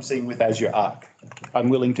stuff I'm seeing with Azure Arc. I'm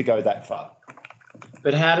willing to go that far.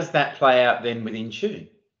 But how does that play out then with Intune?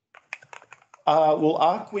 Well,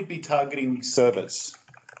 Arc would be targeting servers.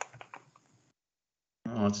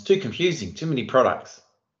 Oh, it's too confusing. Too many products.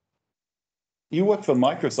 You work for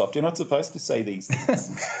Microsoft. You're not supposed to say these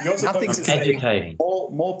things. You're supposed to say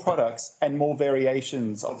more products and more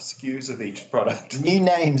variations of SKUs of each product. New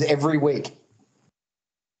names every week.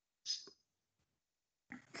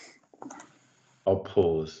 I'll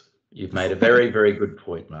pause. You've made a very, very good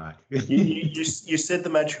point, Mark. You said the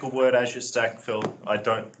magical word Azure Stack, Phil. I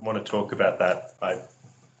don't want to talk about that.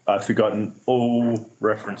 I've forgotten all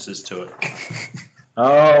references to it.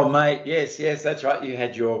 Oh, mate, yes, that's right. You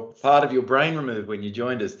had your part of your brain removed when you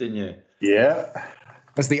joined us, didn't you? Yeah.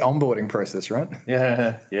 That's the onboarding process, right?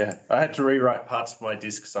 Yeah. I had to rewrite parts of my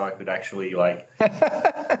disk so I could actually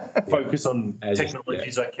focus on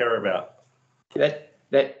technologies I care about.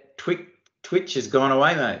 That twitch has gone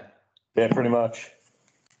away, mate. Yeah, pretty much.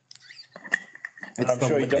 I'm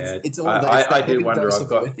sure you don't. It's all I do wonder. I've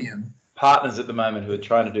got partners at the moment who are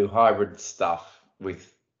trying to do hybrid stuff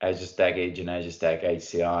with Azure Stack Edge and Azure Stack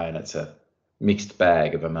HCI, and it's a mixed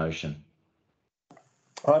bag of emotion.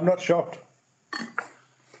 I'm not shocked.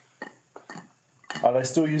 Are they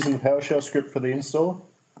still using the PowerShell script for the install?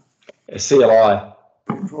 A CLI.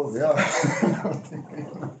 Probably are.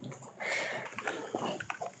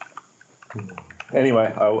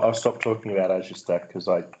 Anyway, I'll stop talking about Azure Stack because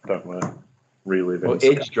I don't want to relive it. Well,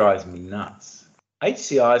 Edge drives me nuts.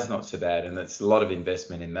 HCI is not so bad, and it's a lot of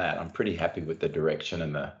investment in that. I'm pretty happy with the direction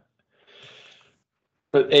and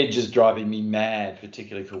but Edge is driving me mad,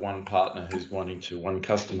 particularly for one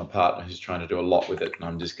customer partner who's trying to do a lot with it, and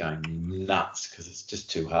I'm just going nuts because it's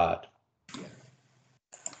just too hard.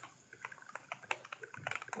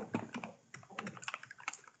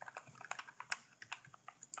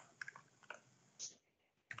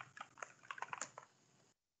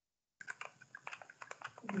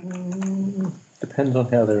 Depends on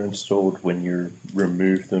how they're installed when you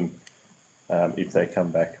remove them, if they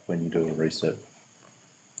come back when you do a reset.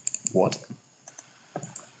 What?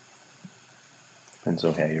 Depends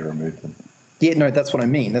on how you remove them. Yeah, no, that's what I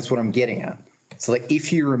mean. That's what I'm getting at. So, like,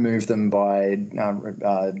 if you remove them by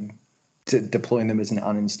deploying them as an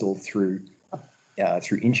uninstall through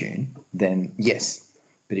Intune, then yes.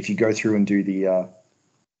 But if you go through and do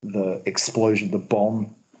the explosion, the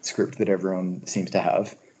bomb script that everyone seems to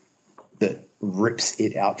have, that rips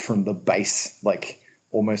it out from the base, like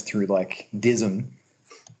almost through like DISM,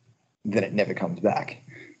 then it never comes back.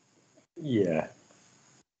 Yeah.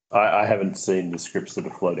 I haven't seen the scripts that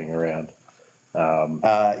are floating around.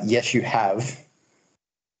 Yes, you have.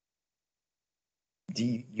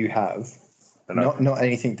 You have. Not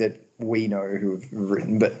anything that we know who have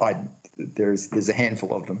written, but there's a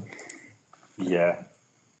handful of them. Yeah.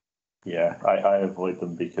 Yeah, I avoid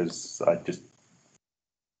them because I just...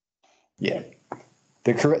 Yeah.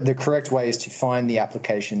 The correct way is to find the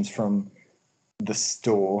applications from the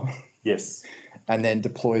store. Yes. And then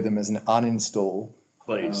deploy them as an uninstall.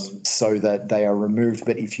 Please. So that they are removed.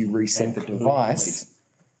 But if you reset the device,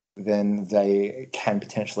 then they can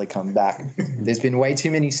potentially come back. There's been way too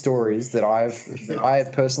many stories that I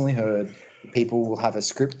have personally heard. People will have a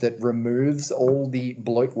script that removes all the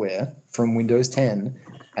bloatware from Windows 10,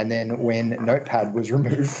 and then when Notepad was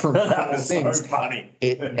removed from things, so funny.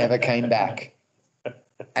 It never came back,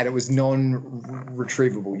 and it was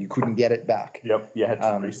non-retrievable. You couldn't get it back. Yep, you had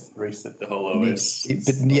to reset the whole OS.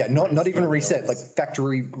 But yeah, not even a reset, like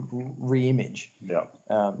factory re-image. Yeah.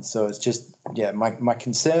 So it's just, my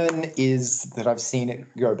concern is that I've seen it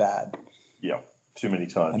go bad. Yeah, too many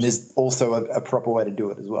times. And there's also a proper way to do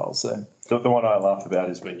it as well. So the one I laugh about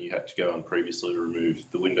is when you had to go on previously to remove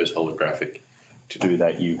the Windows holographic. To do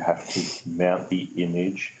that, you have to mount the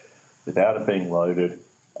image without it being loaded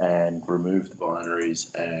and remove the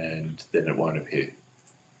binaries, and then it won't appear.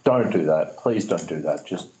 Don't do that. Please don't do that.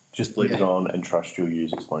 Just leave it on and trust your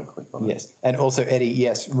users won't click on it. Yes. And also, Eddie,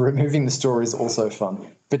 yes, removing the store is also fun,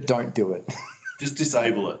 but don't do it. Just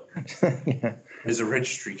disable it. Yeah. There's a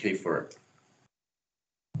registry key for it.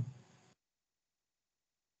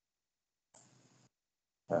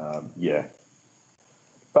 Yeah.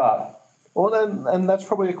 But, and that's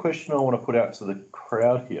probably a question I want to put out to the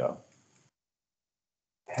crowd here.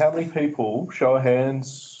 How many people, show of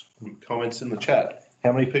hands, comments in the chat,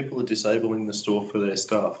 how many people are disabling the store for their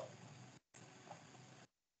staff?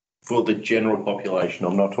 For the general population.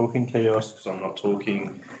 I'm not talking kiosks, I'm not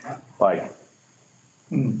talking like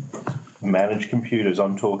managed computers,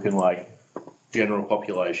 I'm talking like general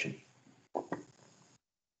population.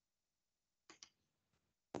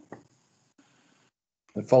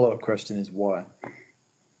 The follow-up question is why?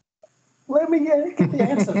 Let me get the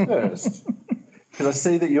answer first. Because I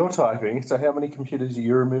see that you're typing. So how many computers are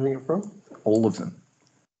you removing it from? All of them.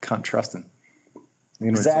 Can't trust them.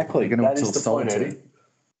 Exactly. That is the point, Eddie.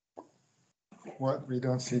 What? We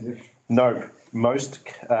don't see this. No. Most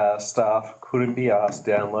staff couldn't be asked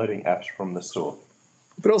downloading apps from the store.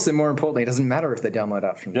 But also, more importantly, it doesn't matter if they download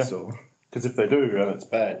apps from the store. Because if they do and it's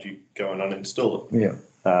bad, you go and uninstall it. Yeah.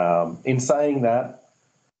 In saying that,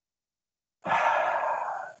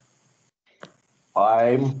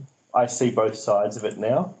 I see both sides of it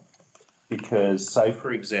now, because say,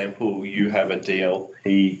 for example, you have a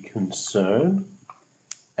DLP concern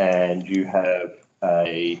and you have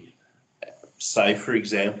say, for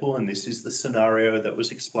example, and this is the scenario that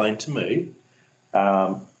was explained to me,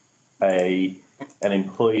 an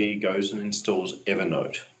employee goes and installs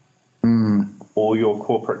Evernote. All your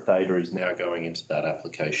corporate data is now going into that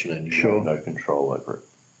application and you have no control over it.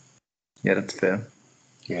 Yeah, that's fair.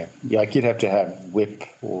 Yeah, like you'd have to have WIP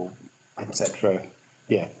or etc.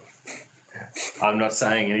 Yeah. I'm not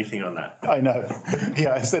saying anything on that. I know.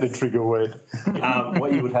 Yeah, I said a trigger word.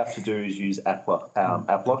 What you would have to do is use app locker.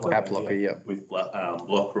 Yeah. With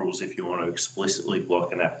block rules if you want to explicitly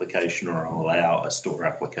block an application or allow a store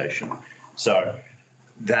application. So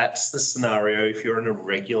that's the scenario if you're in a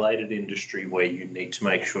regulated industry where you need to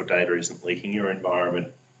make sure data isn't leaking your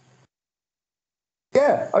environment.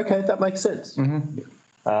 Yeah, okay, that makes sense. Mm-hmm.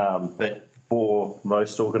 But for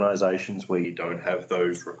most organisations where you don't have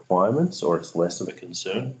those requirements or it's less of a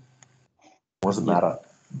concern, what does it matter?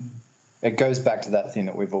 It goes back to that thing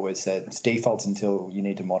that we've always said. It's defaults until you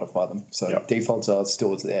need to modify them. So defaults are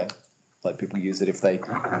still there. Like people use it if they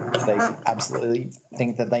absolutely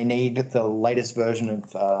think that they need the latest version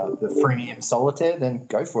of the freemium solitaire, then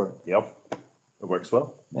go for it. Yep, it works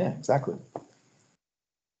well. Yeah, exactly.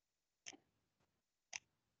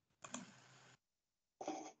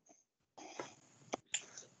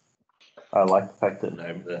 I like the fact that the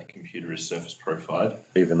name of that computer is Surface Pro 5,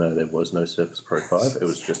 even though there was no Surface Pro 5, it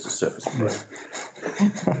was just a Surface Pro.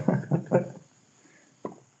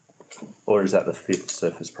 Or is that the 5th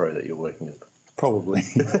Surface Pro that you're working with? Probably.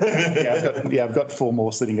 I've got 4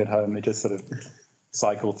 more sitting at home. I just sort of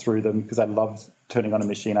cycle through them because I love turning on a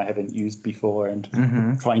machine I haven't used before and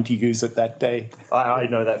trying to use it that day. I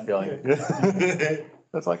know that feeling.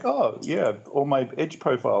 It's like, oh, yeah, all my edge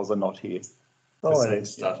profiles are not here. Oh, I need to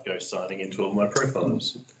start go signing into all my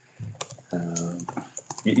profiles.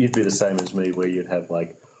 You'd be the same as me, where you'd have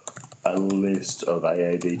like a list of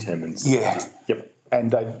AAD tenants. Yeah. Yep.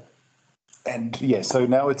 So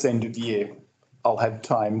now it's end of year. I'll have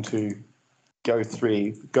time to go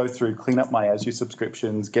through, clean up my Azure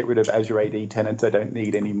subscriptions, get rid of Azure AD tenants I don't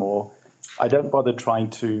need anymore. I don't bother trying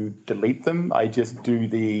to delete them. I just do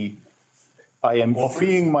I am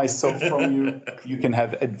freeing myself from you. You can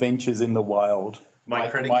have adventures in the wild. My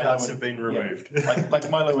credit cards have been removed. Yeah, like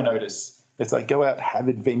Milo and Otis. It's like, go out, have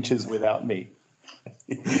adventures without me.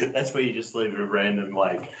 That's where you just leave a random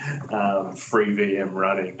free VM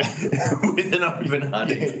running with an open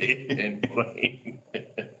VPN plane.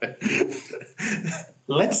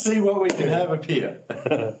 Let's see what we can have up here.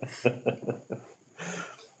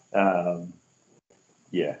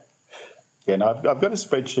 Yeah. Yeah, no, I've got a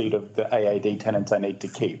spreadsheet of the AAD tenants I need to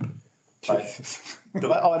keep. It's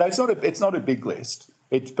not a big list.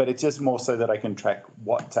 But it's just more so that I can track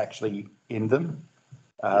what's actually in them,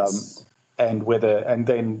 Yes. and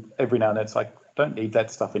then every now and then it's like, I don't need that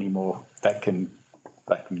stuff anymore. That can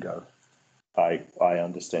go. I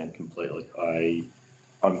understand completely.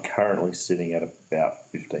 I'm currently sitting at about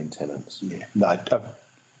 15 tenants. Yeah. No.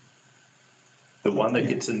 The one that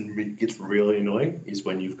gets really annoying is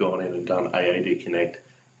when you've gone in and done AAD Connect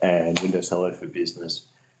and Windows Hello for Business,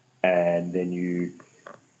 and then you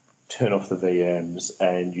turn off the VMs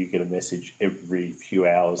and you get a message every few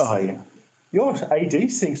hours. Oh, yeah. Your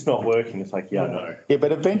AD sync's not working. It's like, yeah, I know. Yeah,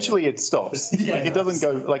 but eventually it stops. It doesn't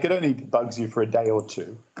go, it only bugs you for a day or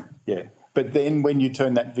two. Yeah. But then when you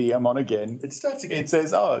turn that VM on again, it starts again. It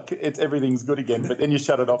says, everything's good again. But then you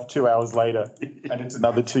shut it off 2 hours later and it's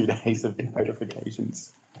another 2 days of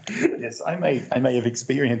notifications. Yes, I may have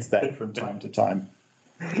experienced that from time to time.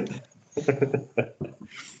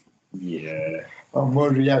 Yeah. I'm more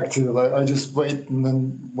reactive. Like I just wait, and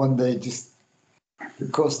then one day just the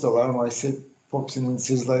cost alarm pops in and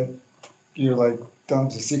says like, you're like down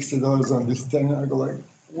to $60 on this thing. I go like,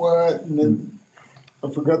 what? And then I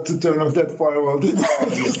forgot to turn off that firewall.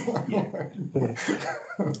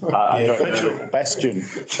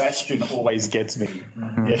 Bastion always gets me.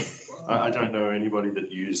 Mm-hmm. Yeah. I don't know anybody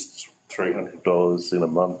that used $300 in a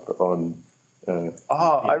month on.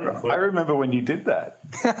 I remember when you did that.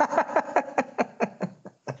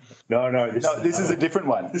 No, this is a different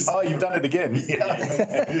one. Oh, you've done it again.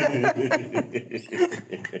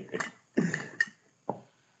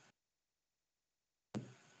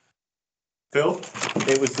 Phil,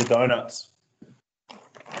 it was the donuts.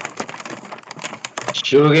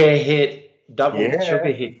 Sugar hit,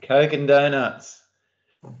 sugar hit, Coke and donuts.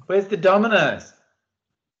 Where's the Domino's?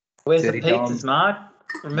 Where's Dirty the pizzas, Dom. Mark?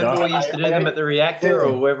 Remember we used to do them at the reactor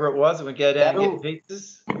or wherever it was, and we'd go down and get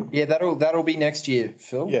pizzas? Yeah, that'll be next year,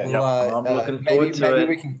 Phil. Yeah, I'm looking forward to it. Maybe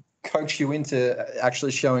we can coax you into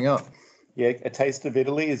actually showing up. Yeah, A Taste of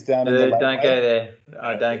Italy is down in the lake. Don't go there.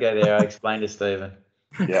 I don't go there. I explained to Stephen.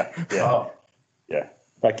 Yeah. Yeah.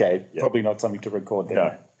 Okay, probably not something to record then.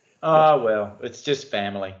 No. Oh, well, it's just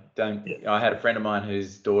family. I had a friend of mine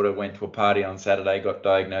whose daughter went to a party on Saturday, got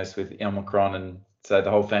diagnosed with Omicron, and so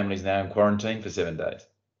the whole family's now in quarantine for 7 days.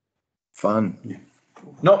 Fun.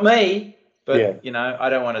 Not me, but, I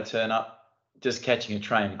don't want to turn up just catching a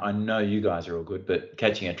train. I know you guys are all good, but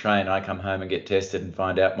catching a train, I come home and get tested and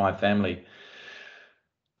find out my family.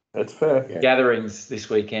 That's fair. Gatherings this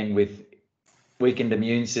weekend with weakened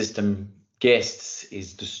immune system guests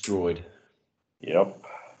is destroyed. Yep.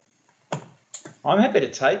 I'm happy to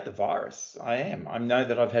take the virus. I am. I know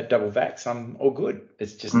that I've had double vax. I'm all good.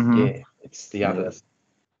 It's just, it's the others.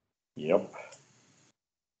 Yep.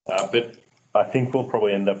 But I think we'll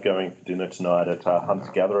probably end up going for dinner tonight at Hunter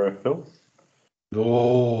Gatherer, Phil.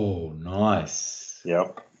 Oh, nice.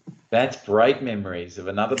 Yep. That's great memories of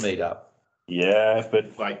another meetup. Yeah,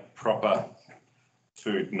 but like proper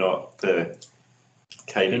food, not the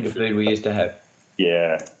Finger catered food we used to have.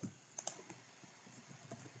 Yeah.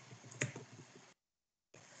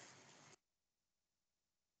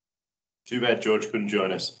 Too bad George couldn't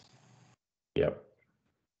join us. Yep.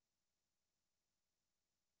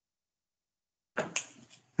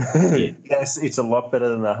 Yes, it's a lot better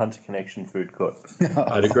than the Hunter Connection food court.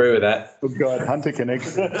 I'd agree with that. Oh God, Hunter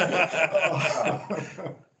Connection.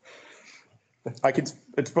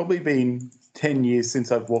 It's probably been 10 years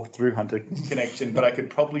since I've walked through Hunter Connection, but I could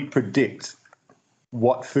probably predict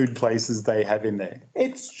what food places they have in there.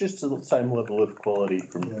 It's just the same level of quality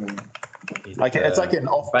from. It's like an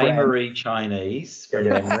off-brand. Bain-Marie Chinese from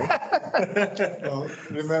memory. Well,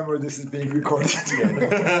 remember, this is being recorded.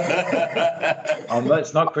 No,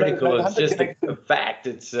 it's not critical. No, It's just a fact.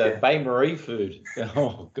 It's Bain-Marie food.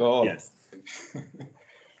 Oh God. Yes.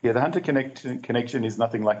 Yeah, the Hunter Connection is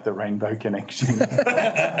nothing like the Rainbow Connection.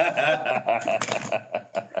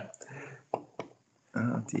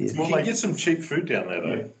 Oh dear. You can get some cheap food down there,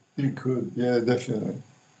 though. You could, yeah, definitely.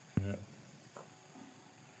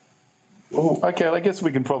 Oh, okay, I guess we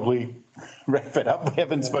can probably wrap it up. We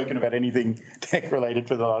haven't spoken about anything tech related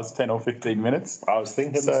for the last 10 or 15 minutes. I was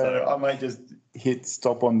thinking So I might just hit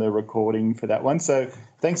stop on the recording for that one. So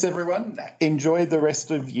thanks, everyone. Enjoy the rest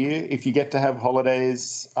of year. If you get to have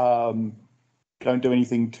holidays, don't do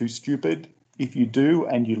anything too stupid. If you do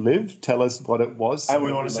and you live, tell us what it was. And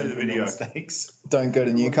we want to see the video. Mistakes. Don't go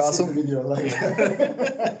to Newcastle. Video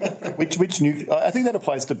later. Which new? I think that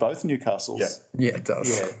applies to both Newcastles. Yeah. Yeah, it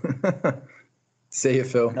does. See you,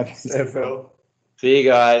 Phil. Okay, so Phil. See you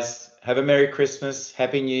guys. Have a Merry Christmas,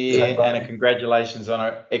 Happy New Year, Bye-bye. and a congratulations on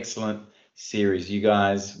our excellent series. You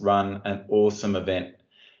guys run an awesome event,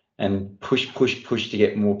 and push to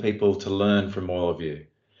get more people to learn from all of you.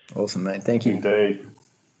 Awesome, mate. Thank you. Indeed.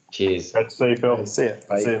 Cheers. Great to see you, Phil. See ya.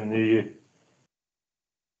 Bye. See you in the new year.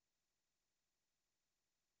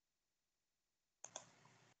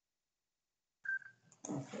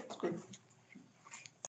 That's good.